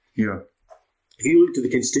 if you look at the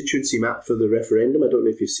constituency map for the referendum, I don't know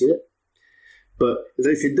if you've seen it, but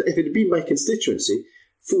if it had been by constituency,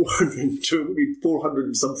 400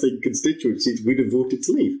 and something constituencies would have voted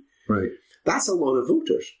to leave. Right. That's a lot of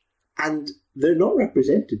voters, and they're not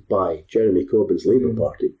represented by Jeremy Corbyn's Labour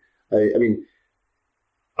Party. I mean,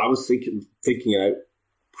 I was thinking out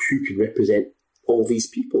who can represent all these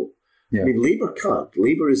people. Yeah. I mean, Labour can't.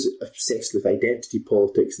 Labour is obsessed with identity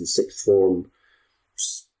politics and sixth form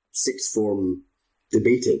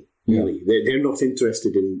debating. Really, they're not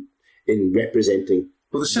interested in representing.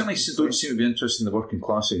 Well, they certainly don't seem to be interested in the working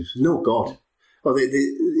classes. No, God. Well,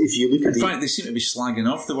 if you look in fact, they seem to be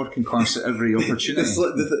slagging off the working class at every opportunity.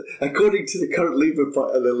 According to the current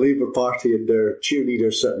Labour Party and their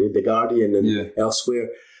cheerleaders, certainly in The Guardian and elsewhere,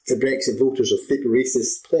 the Brexit voters are thick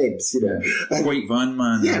racist plebs, White van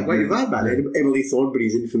man. Yeah, white van man. Emily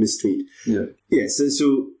Thornberry's infamous tweet. Yeah.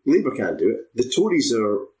 So Labour can't do it. The Tories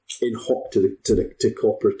are in hock to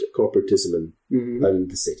corporatism and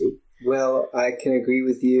the city. Well, I can agree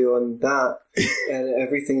with you on that and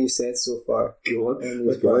everything you've said so far. Go on.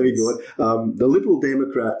 Let me go on. The Liberal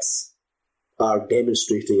Democrats are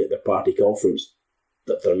demonstrating at their party conference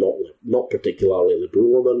that they're not particularly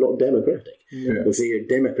liberal or they're not democratic. Yeah. If you're a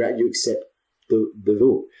Democrat, you accept the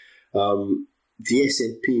vote. the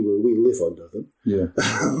SNP, where we live under them,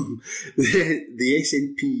 the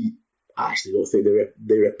SNP, I actually don't think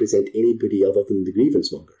they represent anybody other than the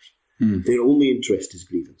grievance mongers. Their only interest is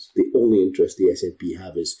grievance. The only interest the SNP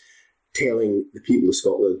have is telling the people of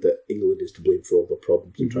Scotland that England is to blame for all their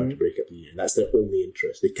problems and trying to break up the union. That's their only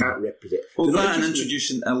interest. They can't represent... Well, that and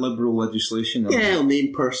introducing illiberal legislation. Yeah,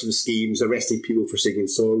 name person schemes, arresting people for singing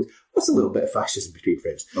songs. What's a little bit of fascism between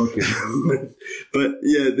friends? Okay. But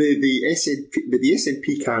yeah, the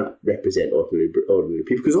SNP can't represent ordinary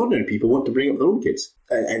people, because ordinary people want to bring up their own kids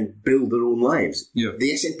and build their own lives. Yeah.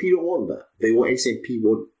 The SNP don't want that. SNP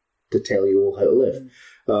want to tell you all how to live.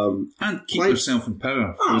 And keep yourself in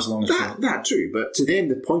power for as long as that's true, but to them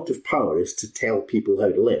the point of power is to tell people how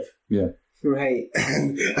to live. Yeah. Right.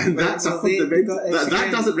 and that's a fundamental... That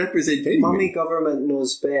doesn't represent anything. Mummy government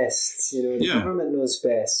knows best. The government knows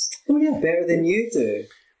best. Oh, yeah. Better than you do.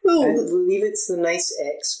 Well, leave it to the nice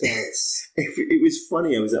experts. It was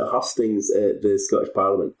funny, I was at hustings at the Scottish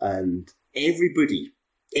Parliament, and everybody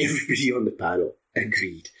on the panel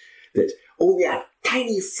agreed that only a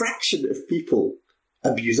tiny fraction of people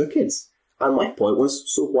abuse their kids. And my point was,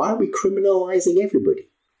 so why are we criminalising everybody?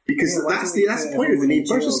 Because that's the point of the named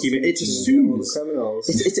person scheme. It assumes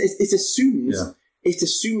it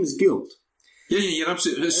assumes guilt. Yeah, you're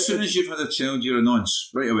absolutely. As soon as you've had a child, you're a nonce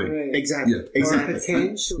right away. Right. Exactly. Yeah. Exactly.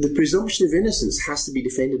 The presumption of innocence has to be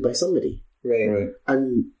defended by somebody. Right.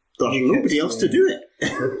 And there's nobody else to do it.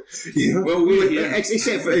 Well,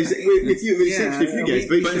 except for you guys.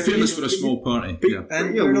 But in fairness, for a small party.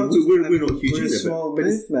 And we're not huge. We're a small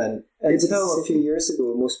movement. Until a few years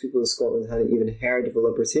ago, most people in Scotland hadn't even heard of a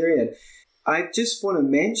libertarian. I just want to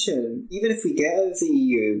mention, even if we get out of the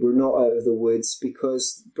EU, we're not out of the woods,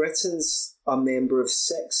 because Britain's a member of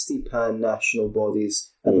 60 pan-national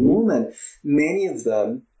bodies at the moment. Many of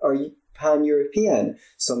them are pan-European.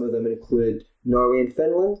 Some of them include Norway and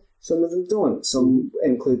Finland. Some of them don't. Some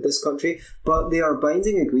include this country. But they are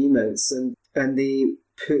binding agreements, and they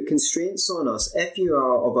put constraints on us. If you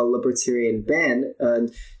are of a libertarian bent,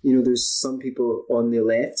 and there's some people on the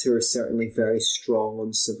left who are certainly very strong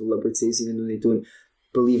on civil liberties, even though they don't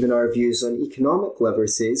believe in our views on economic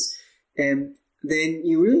liberties, then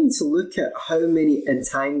you really need to look at how many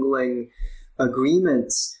entangling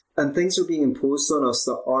agreements and things are being imposed on us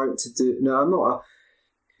that aren't to do... Now, I'm not a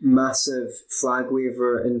massive flag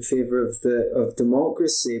waver in favour of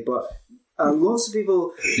democracy, but lots of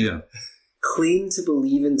people claim to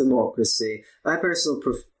believe in democracy. I personally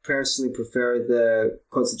prefer the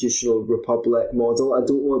constitutional republic model. I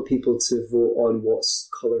don't want people to vote on what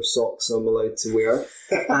colour socks I'm allowed to wear.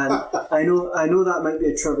 And I know that might be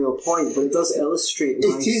a trivial point, but it does illustrate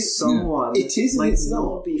why someone might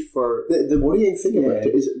not be for... The worrying thing about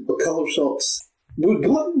it is colour socks. We've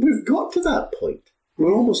got to that point.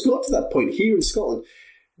 We've almost got to that point here in Scotland.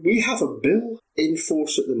 We have a bill in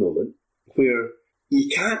force at the moment where you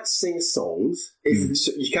can't sing songs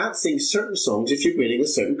you can't sing certain songs if you're wearing a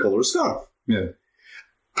certain colour scarf. Yeah.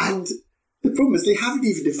 And the problem is they haven't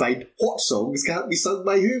even defined what songs can't be sung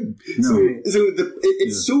by whom. No.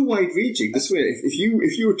 It's so wide-ranging. I swear,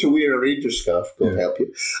 if you were to wear a Rangers scarf, God help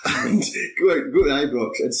you, and go to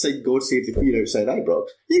Ibrox and sing "God Save the Queen" outside Ibrox,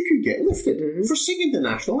 you could get lifted for singing the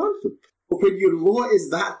national anthem. But when your law is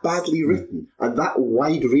that badly written and that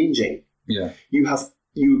wide-ranging,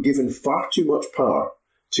 you've given far too much power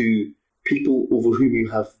to people over whom you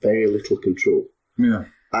have very little control. Yeah.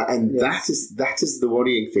 That is the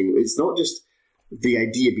worrying thing. It's not just the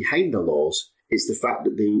idea behind the laws, it's the fact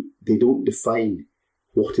that they don't define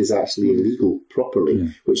what is actually illegal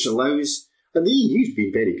properly, which allows, and the EU's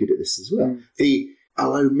been very good at this as well, they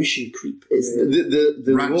allow mission creep. It's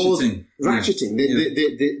the ratcheting. Laws, ratcheting.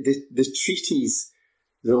 The treaties,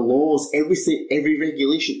 the laws, everything, every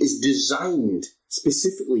regulation is designed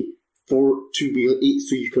specifically so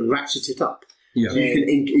you can ratchet it up. Yeah. So you can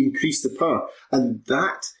increase the power. And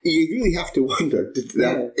that, you really have to wonder,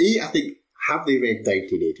 I think, have they read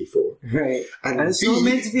 1984? Right. And it's not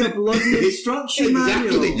meant to be a bloody instruction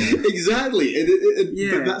manual. Exactly.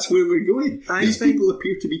 But that's where we're going. These people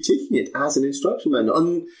appear to be taking it as an instruction manual.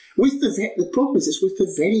 And the problem is it's with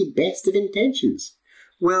the very best of intentions.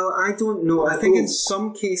 Well, I don't know. I think in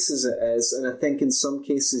some cases it is, and I think in some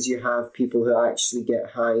cases you have people who actually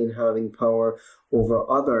get high in having power over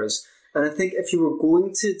others. And I think if you were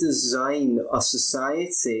going to design a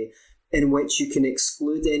society in which you can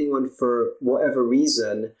exclude anyone for whatever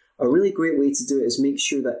reason, a really great way to do it is make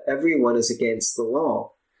sure that everyone is against the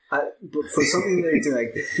law. But for something they're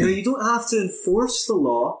doing, you don't have to enforce the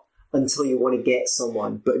law until you want to get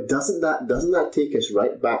someone. But doesn't that take us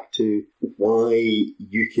right back to why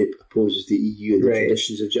UKIP opposes the EU and the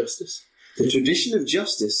traditions of justice? The tradition of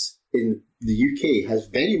justice in the UK has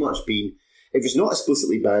very much been, if it's not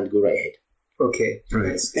explicitly banned, go right ahead. Okay.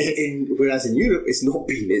 Right. Whereas in Europe, it's not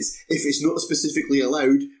been. If it's not specifically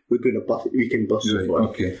allowed, we can bust you for it.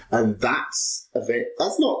 Okay. And that's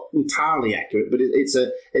not entirely accurate, but it's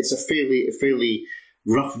a fairly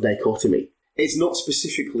rough dichotomy. It's not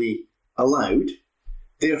specifically allowed,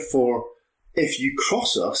 therefore, if you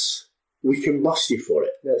cross us, we can bust you for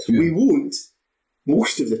it. We won't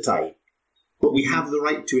most of the time, but we have the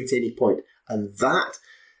right to at any point. And that,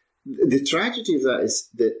 the tragedy of that is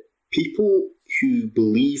that people who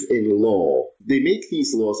believe in law, they make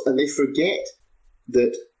these laws and they forget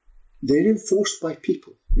that they're enforced by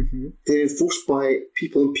people. Mm-hmm. They're enforced by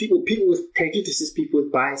people, and people with prejudices, people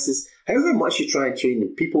with biases. However much you try and change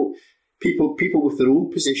them, people with their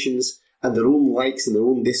own positions and their own likes and their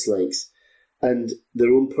own dislikes and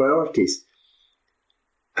their own priorities.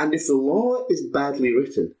 And if the law is badly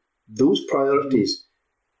written, those priorities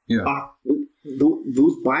are.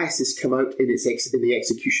 Those biases come out in the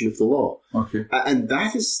execution of the law. Okay. And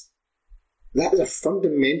that is a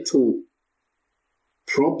fundamental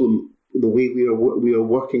problem, the way we are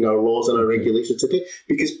working our laws and our regulations today,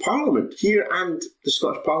 because Parliament here and the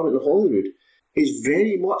Scottish Parliament in Holyrood is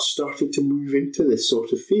very much starting to move into this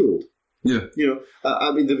sort of field. Yeah.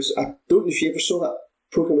 I don't know if you ever saw that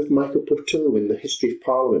programme with Michael Portillo in the History of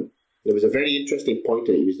Parliament. There was a very interesting point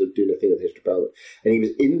in it. He was doing a thing with the History of Parliament, and he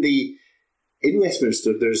was in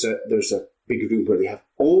Westminster. There's a big room where they have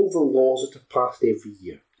all the laws that are passed every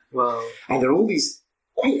year. Wow. And there are all these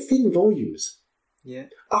quite thin volumes. Yeah.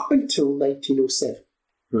 Up until 1907.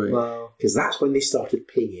 Right. Wow. Because that's when they started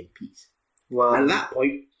paying MPs. Wow. And at that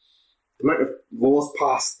point, the amount of laws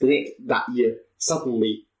passed that year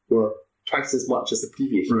suddenly were twice as much as the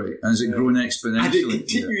previous year. Right. And has it grown exponentially? And it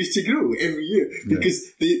continues to grow every year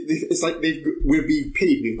because it's like we're being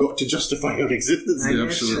paid. We've got to justify our existence. Yeah,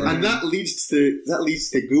 absolutely. And that leads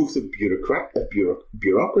to growth of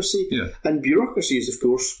bureaucracy. Yeah. And bureaucracy is, of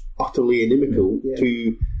course, utterly inimical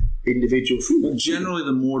to individual freedom. Well, generally,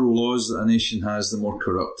 the more laws that a nation has, the more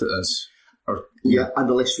corrupt it is. And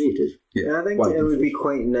the less free it is. Yeah. I think it would be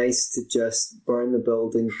quite nice to just burn the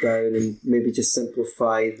building down and maybe just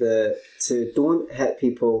simplify to don't hit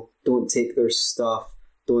people, don't take their stuff,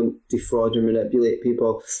 don't defraud or manipulate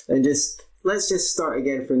people, and let's just start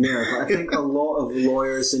again from there. But I think a lot of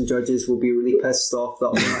lawyers and judges will be really pissed off that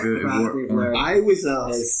all that crap they've learned. I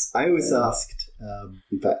was asked,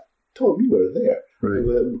 in fact, Tom, you were there.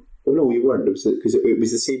 Right. Oh no, you weren't. Because it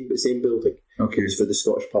was the same building. Okay. It was for the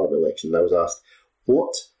Scottish Parliament election. And I was asked,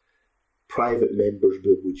 what private member's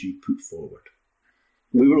bill would you put forward?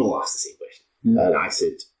 We were all asked the same question. And I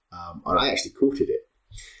said, and I actually quoted it,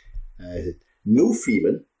 I said, no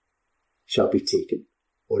freeman shall be taken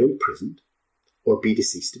or imprisoned or be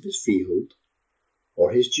deceased of his freehold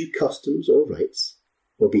or his due customs or rights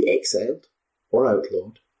or be exiled or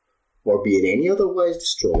outlawed or be in any other wise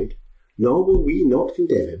destroyed, nor will we not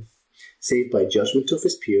condemn him, save by judgment of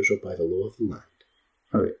his peers or by the law of the land.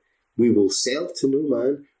 All right. We will sell to no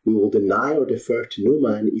man, we will deny or defer to no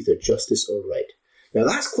man either justice or right. Now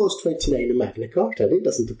that's clause 29 of Magna Carta, and it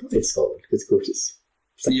doesn't apply in Scotland, because of course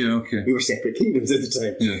we were separate kingdoms at the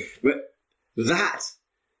time. Yeah. But that,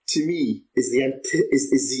 to me, is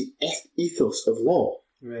the ethos of law.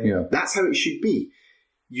 Right. Yeah. That's how it should be.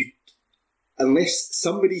 Unless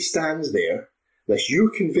somebody stands there, unless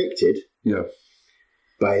you're convicted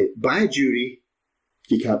by a jury,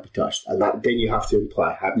 you can't be touched, and then you have to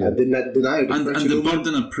imply and the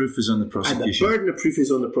burden of proof is on the prosecution. And the burden of proof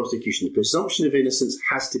is on the prosecution. The presumption of innocence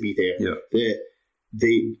has to be there. Yeah.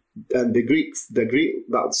 The great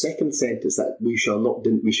that second sentence, that we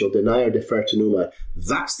shall deny or defer to no man.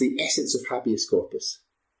 That's the essence of habeas corpus.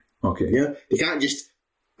 Okay. Yeah, they can't just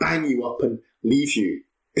bang you up and leave you.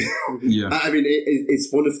 Yeah. I mean,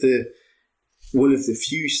 it's one of the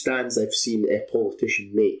few stands I've seen a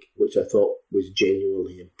politician make, which I thought was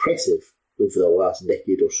genuinely impressive over the last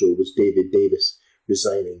decade or so, was David Davis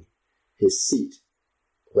resigning his seat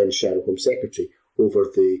when Shadow Home Secretary over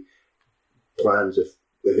the plans of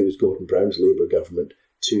it was Gordon Brown's Labour government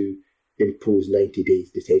to impose 90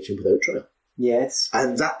 days detention without trial. Yes.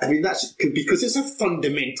 And that's because it's a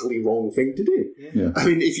fundamentally wrong thing to do. Yeah. I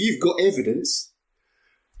mean, if you've got evidence,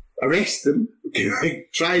 arrest them,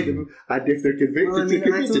 try them, and if they're convicted, they're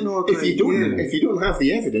convicted. If you don't have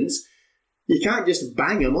the evidence, you can't just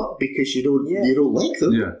bang them up because you don't like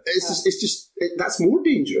them. Yeah. It's just that's more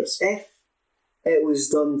dangerous. If it was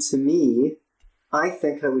done to me, I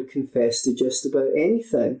think I would confess to just about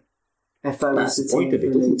anything. if I was detained for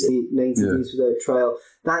 90 days without trial.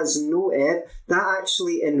 That's that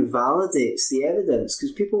actually invalidates the evidence,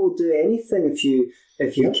 because people will do anything if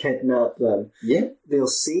you kidnap them. Yeah. They'll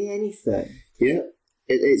say anything. Yeah.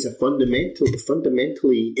 It's a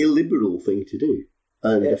fundamentally illiberal thing to do,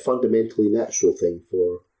 and a fundamentally natural thing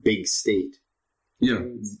for big state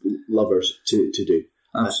lovers to do.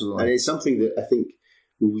 Absolutely. And it's something that I think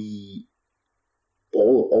we,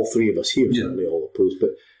 all three of us here, certainly all oppose,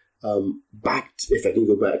 but if I can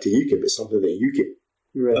go back to UKIP, it's something that UKIP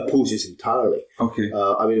opposes entirely. Okay.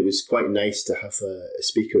 I mean, it was quite nice to have a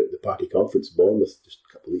speaker at the party conference in Bournemouth just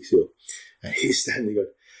a couple of weeks ago, and he was standing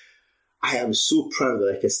going, I am so proud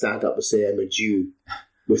that I can stand up and say I'm a Jew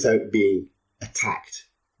without being attacked,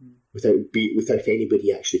 without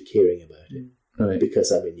anybody actually caring about it, right?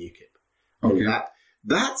 Because I'm in UKIP. Okay. And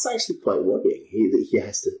that's actually quite worrying.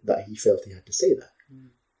 That he felt he had to say that.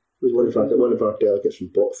 It was one of our delegates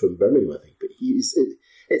from Birmingham, I think. But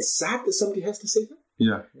it's sad that somebody has to say that.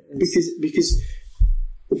 Yeah. Because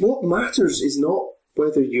what matters is not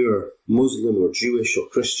whether you're Muslim or Jewish or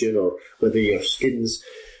Christian, or whether your skin's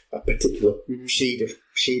a particular shade of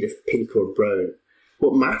pink or brown.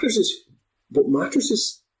 What matters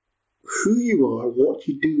is who you are, what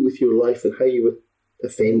you do with your life, and how you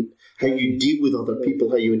how you deal with other people,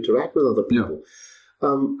 how you interact with other people,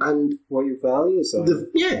 and what your values are.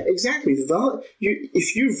 Exactly.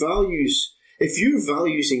 If your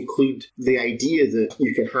values include the idea that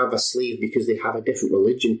you can have a slave because they have a different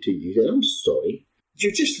religion to you, then I'm sorry,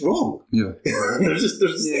 you're just wrong. Yeah.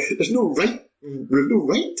 There's no right. There's no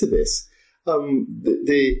right to this.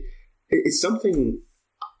 It's something.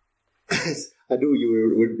 I know we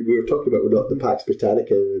were talking about, we're not the Pax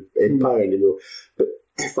Britannica Empire anymore, but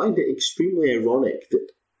I find it extremely ironic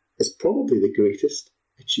that it's probably the greatest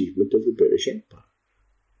achievement of the British Empire,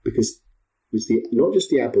 because it was not just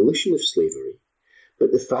the abolition of slavery,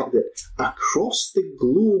 but the fact that across the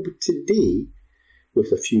globe today,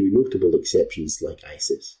 with a few notable exceptions like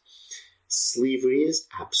ISIS, slavery is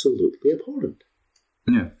absolutely abhorrent.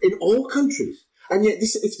 Yeah. In all countries. And yet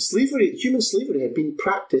human slavery had been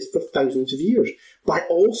practiced for thousands of years by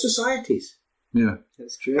all societies. Yeah.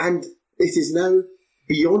 That's true. And it is now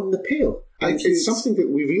beyond the pale. And it's something that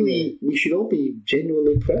we should all be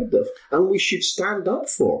genuinely proud of, and we should stand up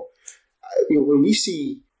for. When we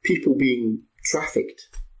see people being trafficked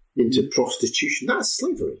into prostitution, that's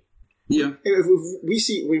slavery. Yeah. When we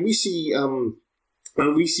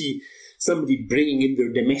see somebody bringing in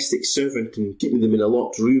their domestic servant and keeping them in a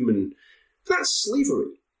locked room, and that's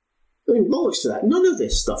slavery. I mean, bollocks to that. None of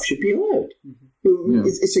this stuff should be allowed.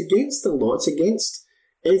 It's against the law. It's against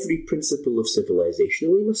every principle of civilization,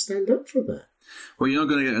 and we must stand up for that. Well, you're not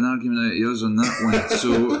going to get an argument out of us on that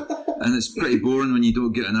one, and it's pretty boring when you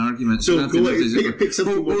don't get an argument. So pick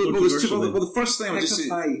something more controversial. Well, the first thing I would just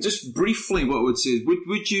say, just briefly, what I would say is,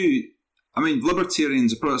 would you? I mean,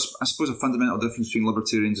 libertarians. I suppose a fundamental difference between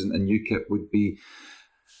libertarians and UKIP would be,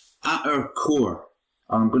 at our core.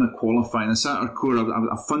 I'm going to qualify this. At our core,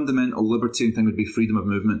 a fundamental libertarian thing would be freedom of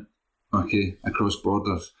movement, okay, across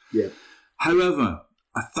borders. Yeah. However,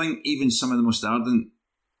 I think even some of the most ardent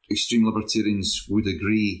extreme libertarians would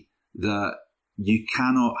agree that you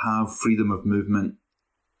cannot have freedom of movement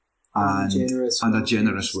and a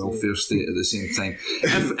generous welfare state at the same time.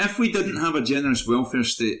 If we didn't have a generous welfare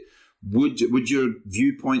state, would your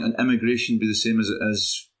viewpoint on immigration be the same as it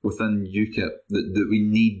is within UKIP, that we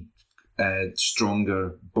need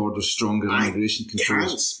stronger borders, stronger immigration controls? I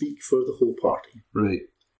can't speak for the whole party. Right.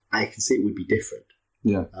 I can say it would be different.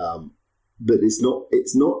 Yeah. But it's not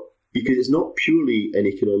because it's not purely an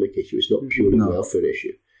economic issue. It's not purely a welfare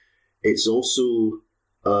issue. It's also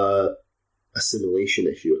a assimilation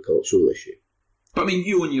issue, a cultural issue. But I mean,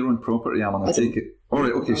 you own your own property, Alan. I take it. All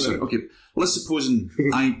right. Okay. So okay. Let's suppose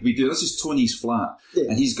we do. This is Tony's flat,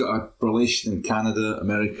 and he's got a relation in Canada,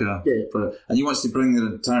 America, and he wants to bring their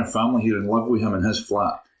entire family here and live with him in his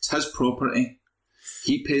flat. It's his property.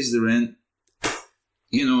 He pays the rent.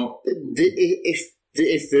 You know,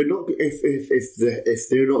 if they're not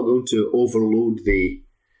going to overload the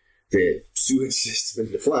sewage system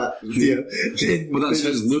in the flat, then well, that's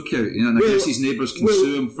his lookout. You know, and I guess his neighbours can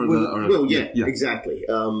sue him for that. Exactly.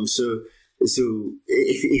 So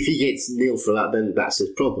if he gets nailed for that, then that's his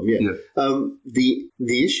problem. The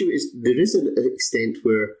issue is there is an extent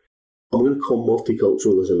where I'm going to call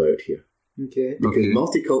multiculturalism out here. Okay. Because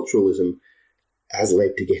multiculturalism has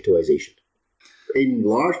led to ghettoisation. In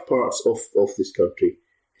large parts of this country,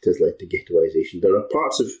 it has led to ghettoisation. There are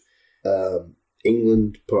parts of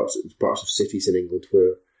England, parts of cities in England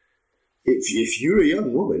where if you're a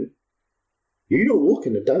young woman, you don't walk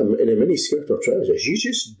in a miniskirt or trousers. You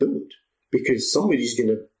just don't. because somebody's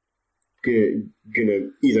gonna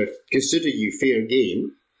either consider you fair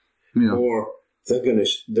game, or they're gonna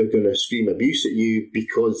scream abuse at you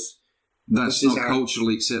because that's not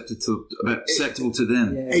culturally acceptable to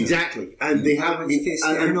them. Yeah. Exactly, and they have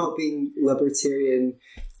they're not being libertarian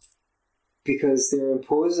because they're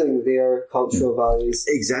imposing their cultural values.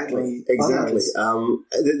 Exactly.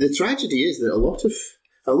 The tragedy is that a lot of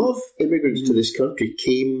immigrants to this country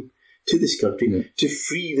came to this country to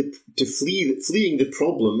fleeing the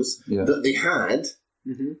problems that they had.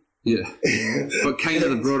 Mm-hmm. Yeah, but kind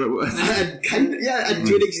of brought it with. And to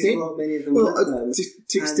an extent,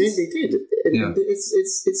 to extent they did.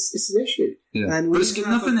 It's an issue. Yeah, and but it's got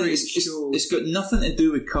nothing. It's got nothing to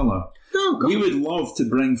do with colour. No, we would love to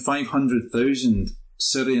bring 500,000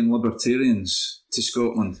 Syrian libertarians to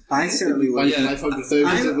Scotland. I certainly would. 500,000.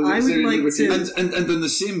 I would like to. And on the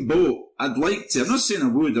same boat, I'd like to. I'm not saying I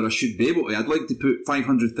would or I should be able to. I'd like to put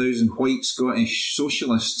 500,000 white Scottish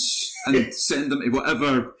socialists and send them to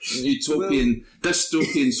whatever utopian,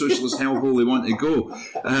 dystopian socialist hellhole they want to go.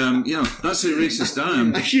 That's how racist I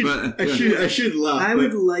am. I should laugh. I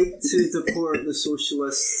would like to deport the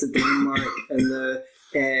socialists to Denmark and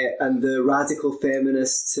the radical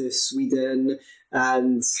feminists to Sweden,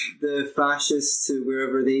 and the fascists to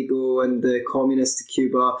wherever they go, and the communists to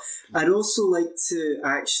Cuba. I'd also like to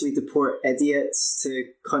actually deport idiots to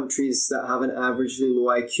countries that have an averagely low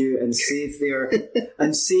IQ and save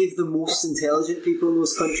the most intelligent people in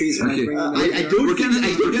those countries. I don't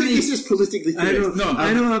think this is politically correct.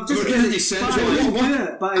 I know. I'm just going to say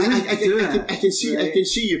it, but I do it. I can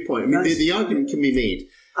see your point. I mean, the argument can be made,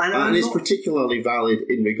 and it's particularly valid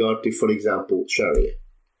in regard to, for example, Sharia.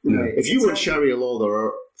 Right. If you want Sharia law, there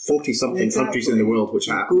are 40-something countries in the world which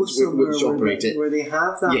operate it. Where they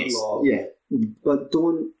have that law. Yeah. But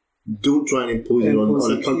don't try and impose it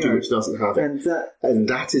on a country which doesn't have it. And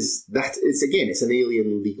it's an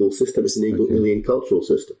alien legal system. It's an alien cultural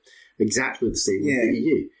system. Exactly the same with the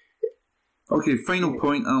EU. Okay, final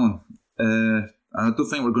point, Alan. I don't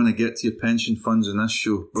think we're going to get to your pension funds in this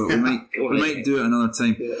show, but we might do it another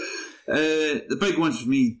time. Yeah. The big one for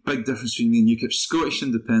me, big difference between me and UKIP, Scottish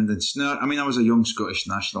independence. Now, I mean, I was a young Scottish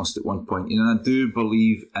nationalist at one point, and I do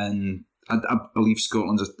believe I believe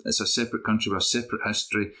Scotland is a separate country with a separate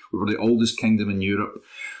history. We were the oldest kingdom in Europe.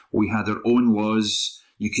 We had our own laws.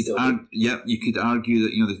 You could argue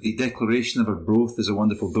that the Declaration of Arbroath is a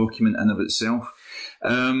wonderful document in of itself.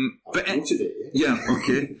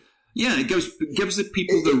 Yeah, it gives the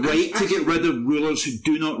people the right to get rid of rulers who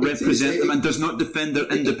do not represent them and does not defend their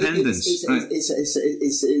independence. There's that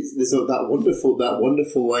wonderful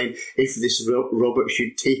line. If this Robert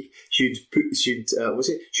should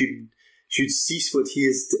cease what he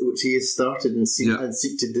has started and seek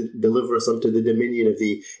to deliver us unto the dominion of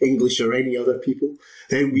the English or any other people,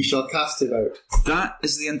 then we shall cast him out. That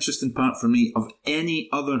is the interesting part for me of any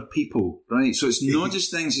other people, right? So it's not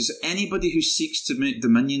just things, it's anybody who seeks to make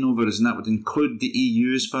dominion over us, and that would include the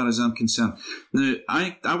EU as far as I'm concerned. Now,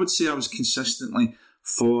 I would say I was consistently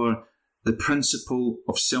for the principle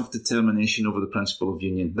of self-determination over the principle of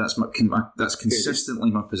union. That's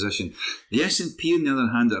consistently my position. The SNP, on the other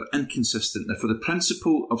hand, are inconsistent. They're for the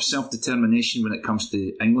principle of self-determination when it comes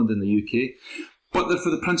to England and the UK, but they're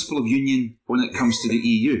for the principle of union when it comes to the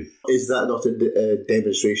EU. Is that not a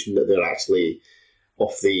demonstration that they're actually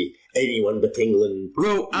of the anyone but England?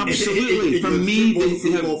 Well, absolutely. For me,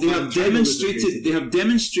 they have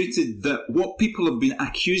demonstrated that what people have been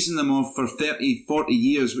accusing them of for 30, 40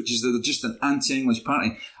 years, which is that they're just an anti-English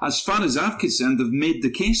party, as far as I'm concerned, they've made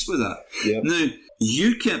the case for that. Yep. Now,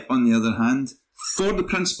 UKIP, on the other hand, for the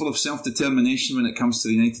principle of self-determination when it comes to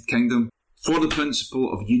the United Kingdom, for the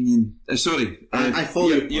principle of union. I follow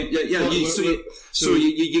you. So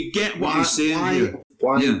you get what I'm saying here.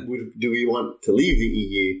 Why do we want to leave the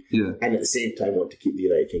EU and at the same time want to keep the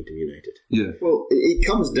United Kingdom united? Yeah. Well, it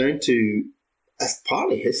comes down to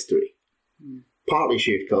partly history, partly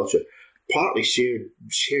shared culture, partly shared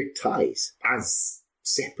ties as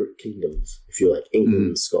separate kingdoms, if you like, England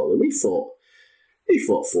and Scotland. We fought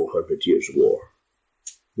 400 years of war.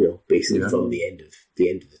 Basically from the end of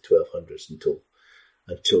the 1200s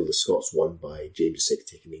until the Scots won by James VI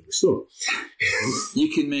taking the English throne. You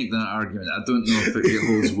can make that argument. I don't know if it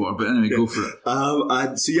holds water, but anyway, go for it.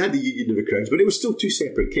 And so you had the Union of the Crowns, but it was still two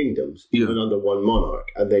separate kingdoms, even under one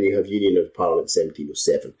monarch. And then you have Union of Parliament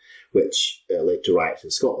 1707, which led to riots in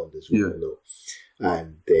Scotland, as we all know.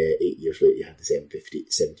 And 8 years later, you had the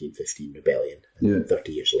 1715 rebellion. And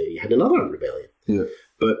 30 years later, you had another rebellion. Yeah.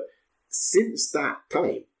 But since that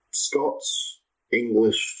time, Scots,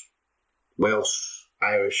 English, Welsh,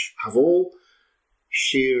 Irish have all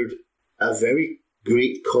shared a very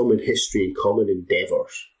great common history and common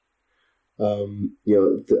endeavours. I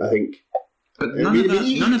think. But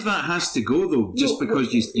none of that has to go, though, just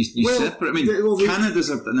because you separate. I mean, Canada's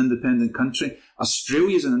an independent country,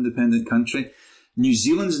 Australia's an independent country, New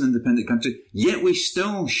Zealand's an independent country, yet we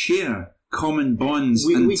still share common bonds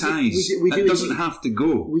and ties. It doesn't have to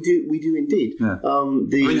go. We do indeed. Yeah. I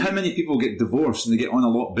mean, how many people get divorced and they get on a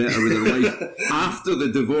lot better with their life after the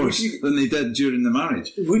divorce than they did during the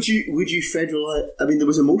marriage? Would you federalise? I mean, there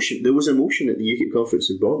was a motion at the UKIP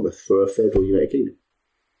conference in Bournemouth for a federal United Kingdom.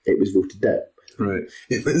 It was voted down. Right.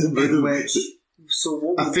 A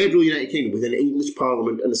federal United Kingdom with an English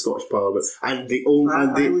Parliament and a Scottish Parliament, and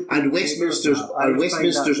Westminster's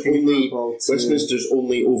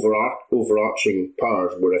only overarching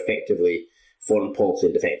powers were effectively foreign policy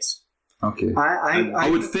and defence. Okay. I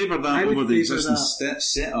would favour that over the existing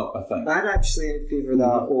set-up, I think. I'd actually favour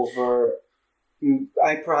that over...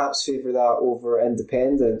 I'd perhaps favour that over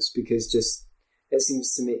independence, because just it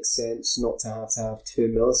seems to make sense not to have two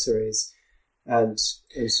militaries and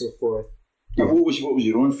so forth. Yeah. What was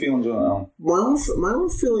your own feelings on that, Alan? My own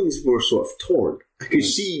feelings were sort of torn. I could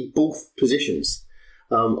see both positions.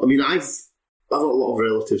 I mean, I've got a lot of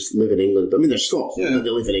relatives live in England. I mean, they're Scots, they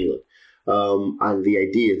live in England. And the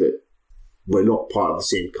idea that we're not part of the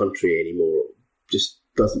same country anymore just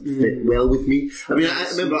doesn't fit well with me. I mean, I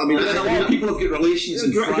remember. I mean, a lot of people have got relations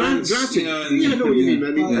in France. Granted, I know what you mean.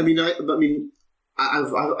 I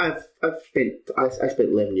spent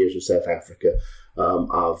 11 years in South Africa.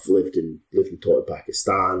 I've lived and taught in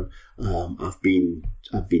Pakistan. I've been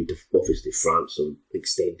to obviously France on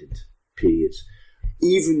extended periods.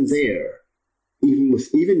 Even there,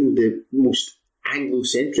 even the most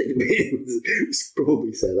Anglo-centric it's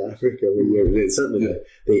probably South Africa. Certainly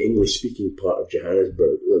the English-speaking part of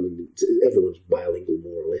Johannesburg. I mean, everyone's bilingual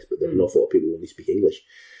more or less, but there are an awful lot of people who only speak English.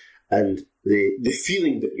 And the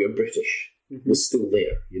feeling that you're British was still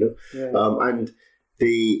there, and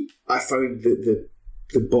I found that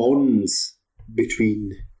the bonds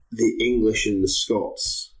between the English and the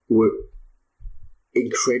Scots were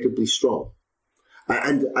incredibly strong,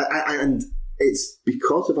 and it's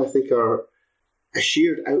because of, I think, a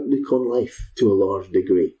shared outlook on life to a large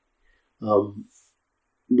degree.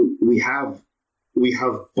 We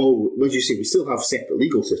have borrowed, as you say, we still have separate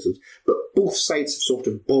legal systems, but both sides have sort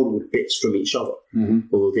of borrowed bits from each other.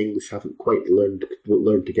 Although the English haven't quite learned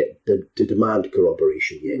to get to demand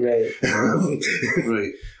corroboration yet. Right.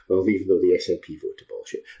 Well, even though the SNP voted to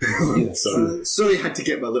abolish it. Sorry, I had to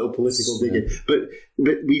get my little political dig in. But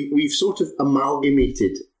we've sort of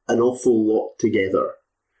amalgamated an awful lot together.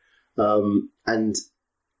 And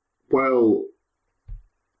while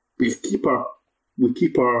we keep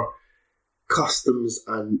our customs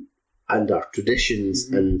and our traditions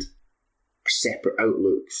and our separate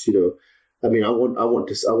outlooks, I mean, I want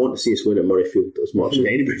to see us win at Murrayfield as much as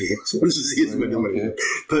anybody else wants to see us win at Murrayfield.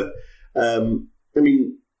 But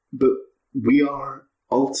but we are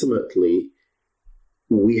ultimately,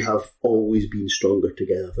 we have always been stronger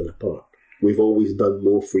together than apart. We've always done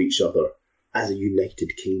more for each other as a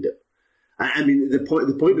united kingdom. I mean, the point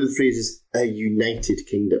of the phrase is a united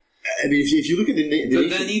kingdom. I mean, if you look at but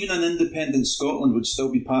then even an independent Scotland would still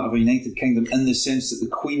be part of a United Kingdom in the sense that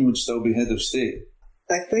the Queen would still be head of state.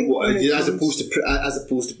 I think, as opposed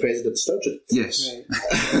to President Sturgeon. Yes.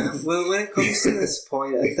 Right. Well, when it comes to this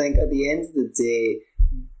point, I think at the end of the day,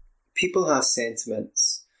 people have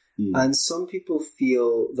sentiments, and some people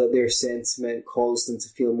feel that their sentiment calls them to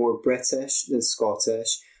feel more British than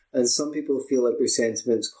Scottish, and some people feel like their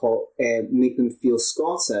sentiments make them feel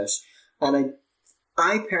Scottish. And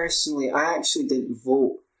I personally, I actually didn't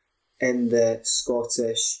vote in the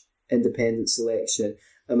Scottish independence election.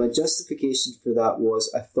 And my justification for that was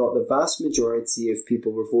I thought the vast majority of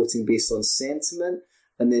people were voting based on sentiment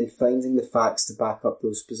and then finding the facts to back up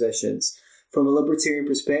those positions. From a libertarian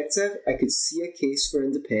perspective, I could see a case for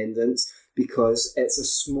independence because it's a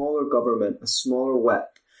smaller government, a smaller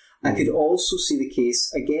whip. I could also see the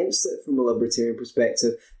case against it from a libertarian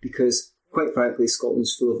perspective because, quite frankly,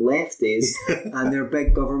 Scotland's full of lefties and they're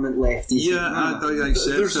big government lefties. Yeah, I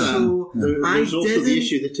accept that. There's also the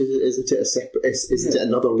issue that isn't it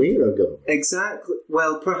another layer of government? Exactly.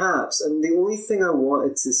 Well, perhaps. And the only thing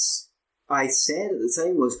I said at the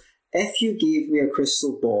time was, if you gave me a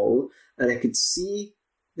crystal ball and I could see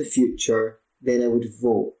the future, then I would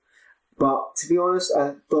vote. But to be honest,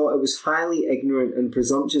 I thought it was highly ignorant and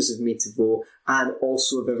presumptuous of me to vote, and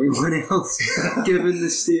also of everyone else, given the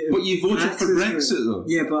state of... But you voted for Brexit, though.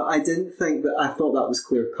 Yeah, but I didn't think that... I thought that was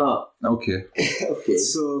clear cut. Okay. Okay.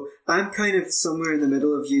 So I'm kind of somewhere in the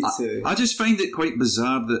middle of you two. I just find it quite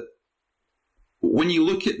bizarre that when you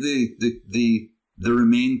look at the the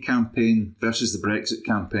Remain campaign versus the Brexit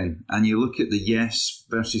campaign, and you look at the yes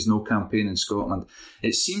versus no campaign in Scotland,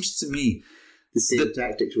 it seems to me the same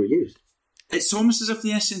tactics were used. It's almost as if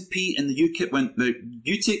the SNP and the UKIP went,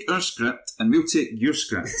 you take our script and we'll take your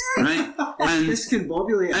script, right? And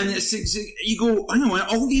discombobulated. And you go, I know,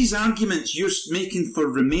 all these arguments you're making for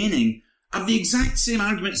remaining are the exact same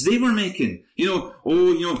arguments they were making. Do you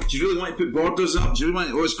really want to put borders up? Do you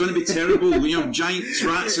really want? It's going to be terrible. Giant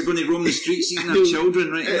rats are going to roam the streets eating our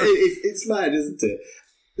children, right? It's mad, isn't it?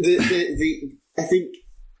 I think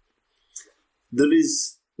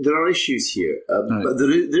there are issues here, right. But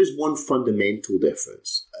there is one fundamental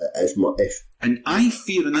difference. And I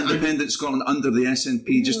fear an independent Scotland under the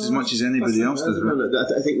SNP just as much as anybody else does. No.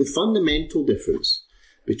 I think the fundamental difference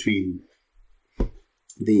between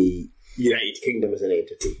the United Kingdom as an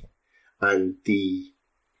entity and the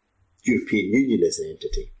European Union as an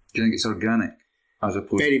entity. Do you think it's organic as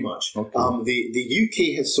opposed? Very much. Okay. The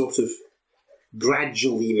UK has sort of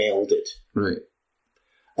gradually melded. Right.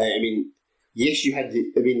 Yes, you had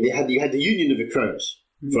the Union of the Crowns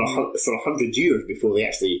for 100 years before they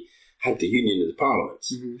actually had the Union of the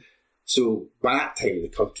Parliaments. Mm-hmm. So by that time, the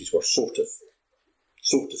countries were sort of.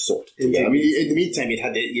 Yeah. In the meantime, you'd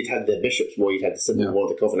had the Bishops' War, you'd had the Civil War,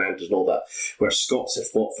 the Covenanters, and all that, where Scots had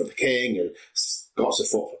fought for the King and Scots had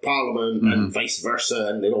fought for Parliament, and vice versa,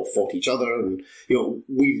 and they all fought each other, and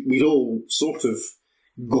we'd all sort of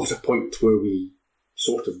got a point where we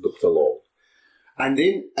sort of got along.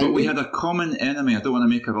 But we had a common enemy. I don't want to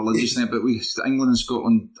make a religious thing, but England and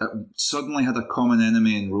Scotland suddenly had a common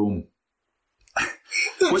enemy in Rome.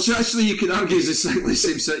 Which actually you could argue is exactly the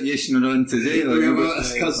same situation we're in today.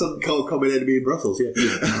 Some call common enemy in Brussels, yeah.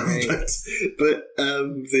 but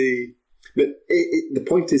the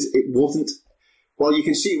point is, it wasn't. Well, you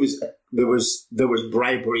can see there was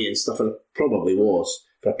bribery and stuff, and it probably was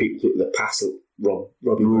for people the Passel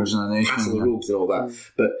rogues and all that.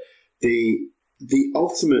 But the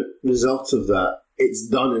ultimate result of that, it's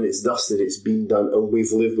done and it's dusted, it's been done, and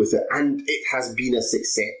we've lived with it, and it has been a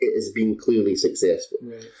success. It has been clearly successful.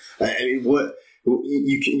 Right.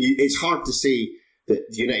 It's hard to say that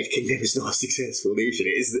the United Kingdom is not a successful nation.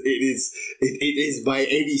 It is by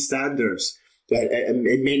any standards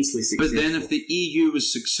immensely successful. But then, if the EU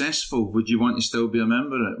was successful, would you want to still be a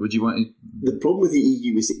member of it? Would you want to? The problem with the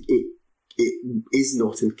EU is it is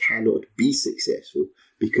not and cannot be successful,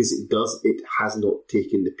 because it has not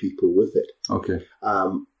taken the people with it. Okay.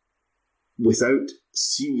 Without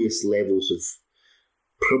serious levels of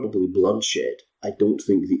probably bloodshed, I don't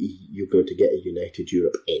think you're going to get a united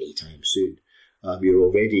Europe anytime soon. You're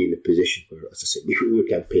already in a position where, as I said, we were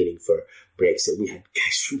campaigning for Brexit. We had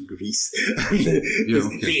guys from Greece.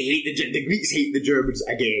 The Greeks hate the Germans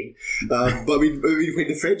again. But when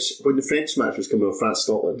the French match was coming on,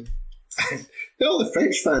 France-Scotland, all the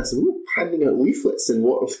French fans were handing out leaflets in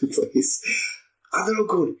Waterloo Place, and they're all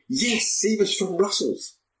going, "Yes, save us from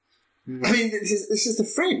Brussels." Mm. This is the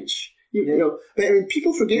French, But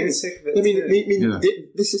people forget. This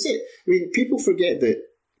is it. People forget that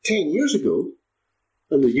 10 years ago,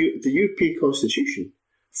 under the European Constitution,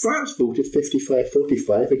 France voted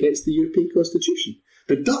 55-45 against the European Constitution.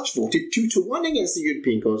 The Dutch voted 2-1 against the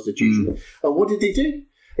European Constitution, and what did they do?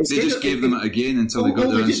 They just gave them it again until they got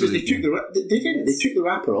their answer. They took the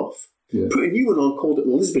wrapper off, put a new one on, called it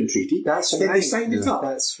the Lisbon Treaty, and then they signed it up.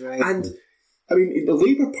 That's right. And the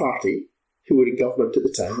Labour Party, who were in government at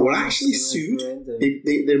the time, were actually sued.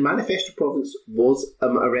 Their manifesto province was a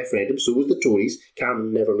referendum, so was the Tories.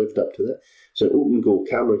 Cameron never lived up to that. So an open goal,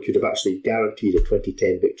 Cameron could have actually guaranteed a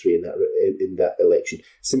 2010 victory in that election,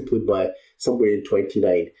 simply by, somewhere in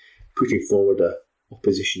 29, putting forward a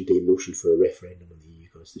Opposition Day motion for a referendum on the EU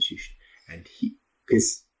Constitution. And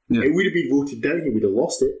because it would have been voted down, he would have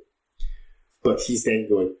lost it. But he's then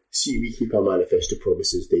going, see, we keep our manifesto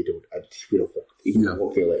promises, they don't, and we don't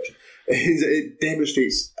walk the election. It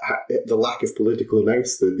demonstrates the lack of political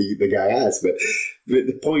nous that the guy has. But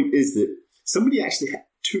the point is that somebody actually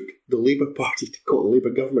took the Labour Party to court, the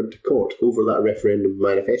Labour government to court, over that referendum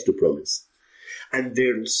manifesto promise. And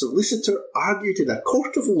their solicitor argued in a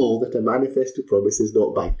court of law that a manifesto promise is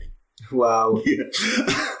not binding. Wow. Yeah.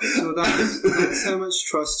 So that's how much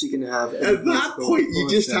trust you can have. At that point, you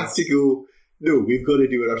just have to go, no, we've got to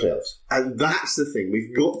do it ourselves. And that's the thing.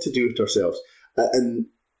 We've got to do it ourselves. And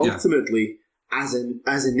ultimately, as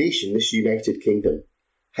a nation, this United Kingdom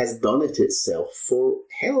has done it itself for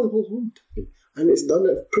hell of a long time. And it's done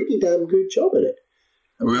a pretty damn good job at it.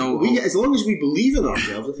 Well, as long as we believe in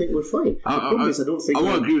ourselves, I think we're fine. I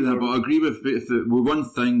won't agree with that, but I agree with one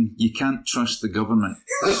thing: you can't trust the government.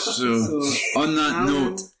 So on that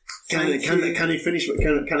note, Can I finish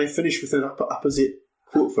with an opposite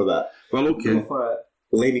quote for that? Well, okay. Go for it.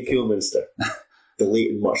 Lemmy Kilminster, the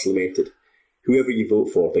late and much lamented. Whoever you vote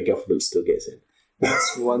for, the government still gets in.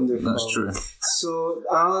 That's wonderful. That's true. So,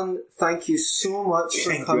 Alan, thank you so much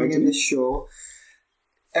for coming in the show.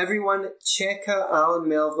 Everyone, check out Alan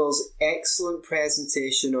Melville's excellent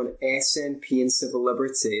presentation on SNP and civil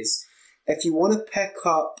liberties. If you want to pick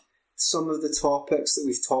up some of the topics that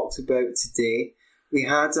we've talked about today, we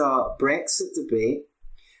had a Brexit debate.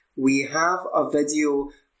 We have a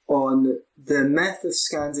video on the myth of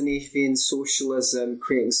Scandinavian socialism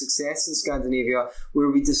creating success in Scandinavia, where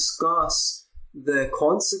we discuss the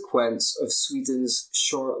consequence of Sweden's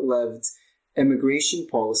short-lived immigration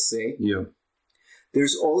policy. Yeah.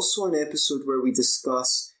 There's also an episode where we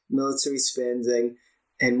discuss military spending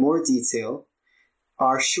in more detail.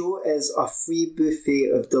 Our show is a free buffet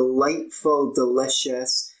of delightful,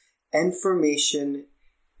 delicious information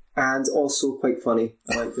and also quite funny,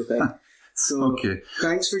 I like to think. So, okay.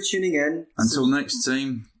 Thanks for tuning in. Until next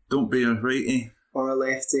time, don't be a righty or a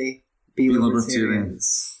lefty. Be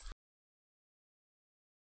libertarians.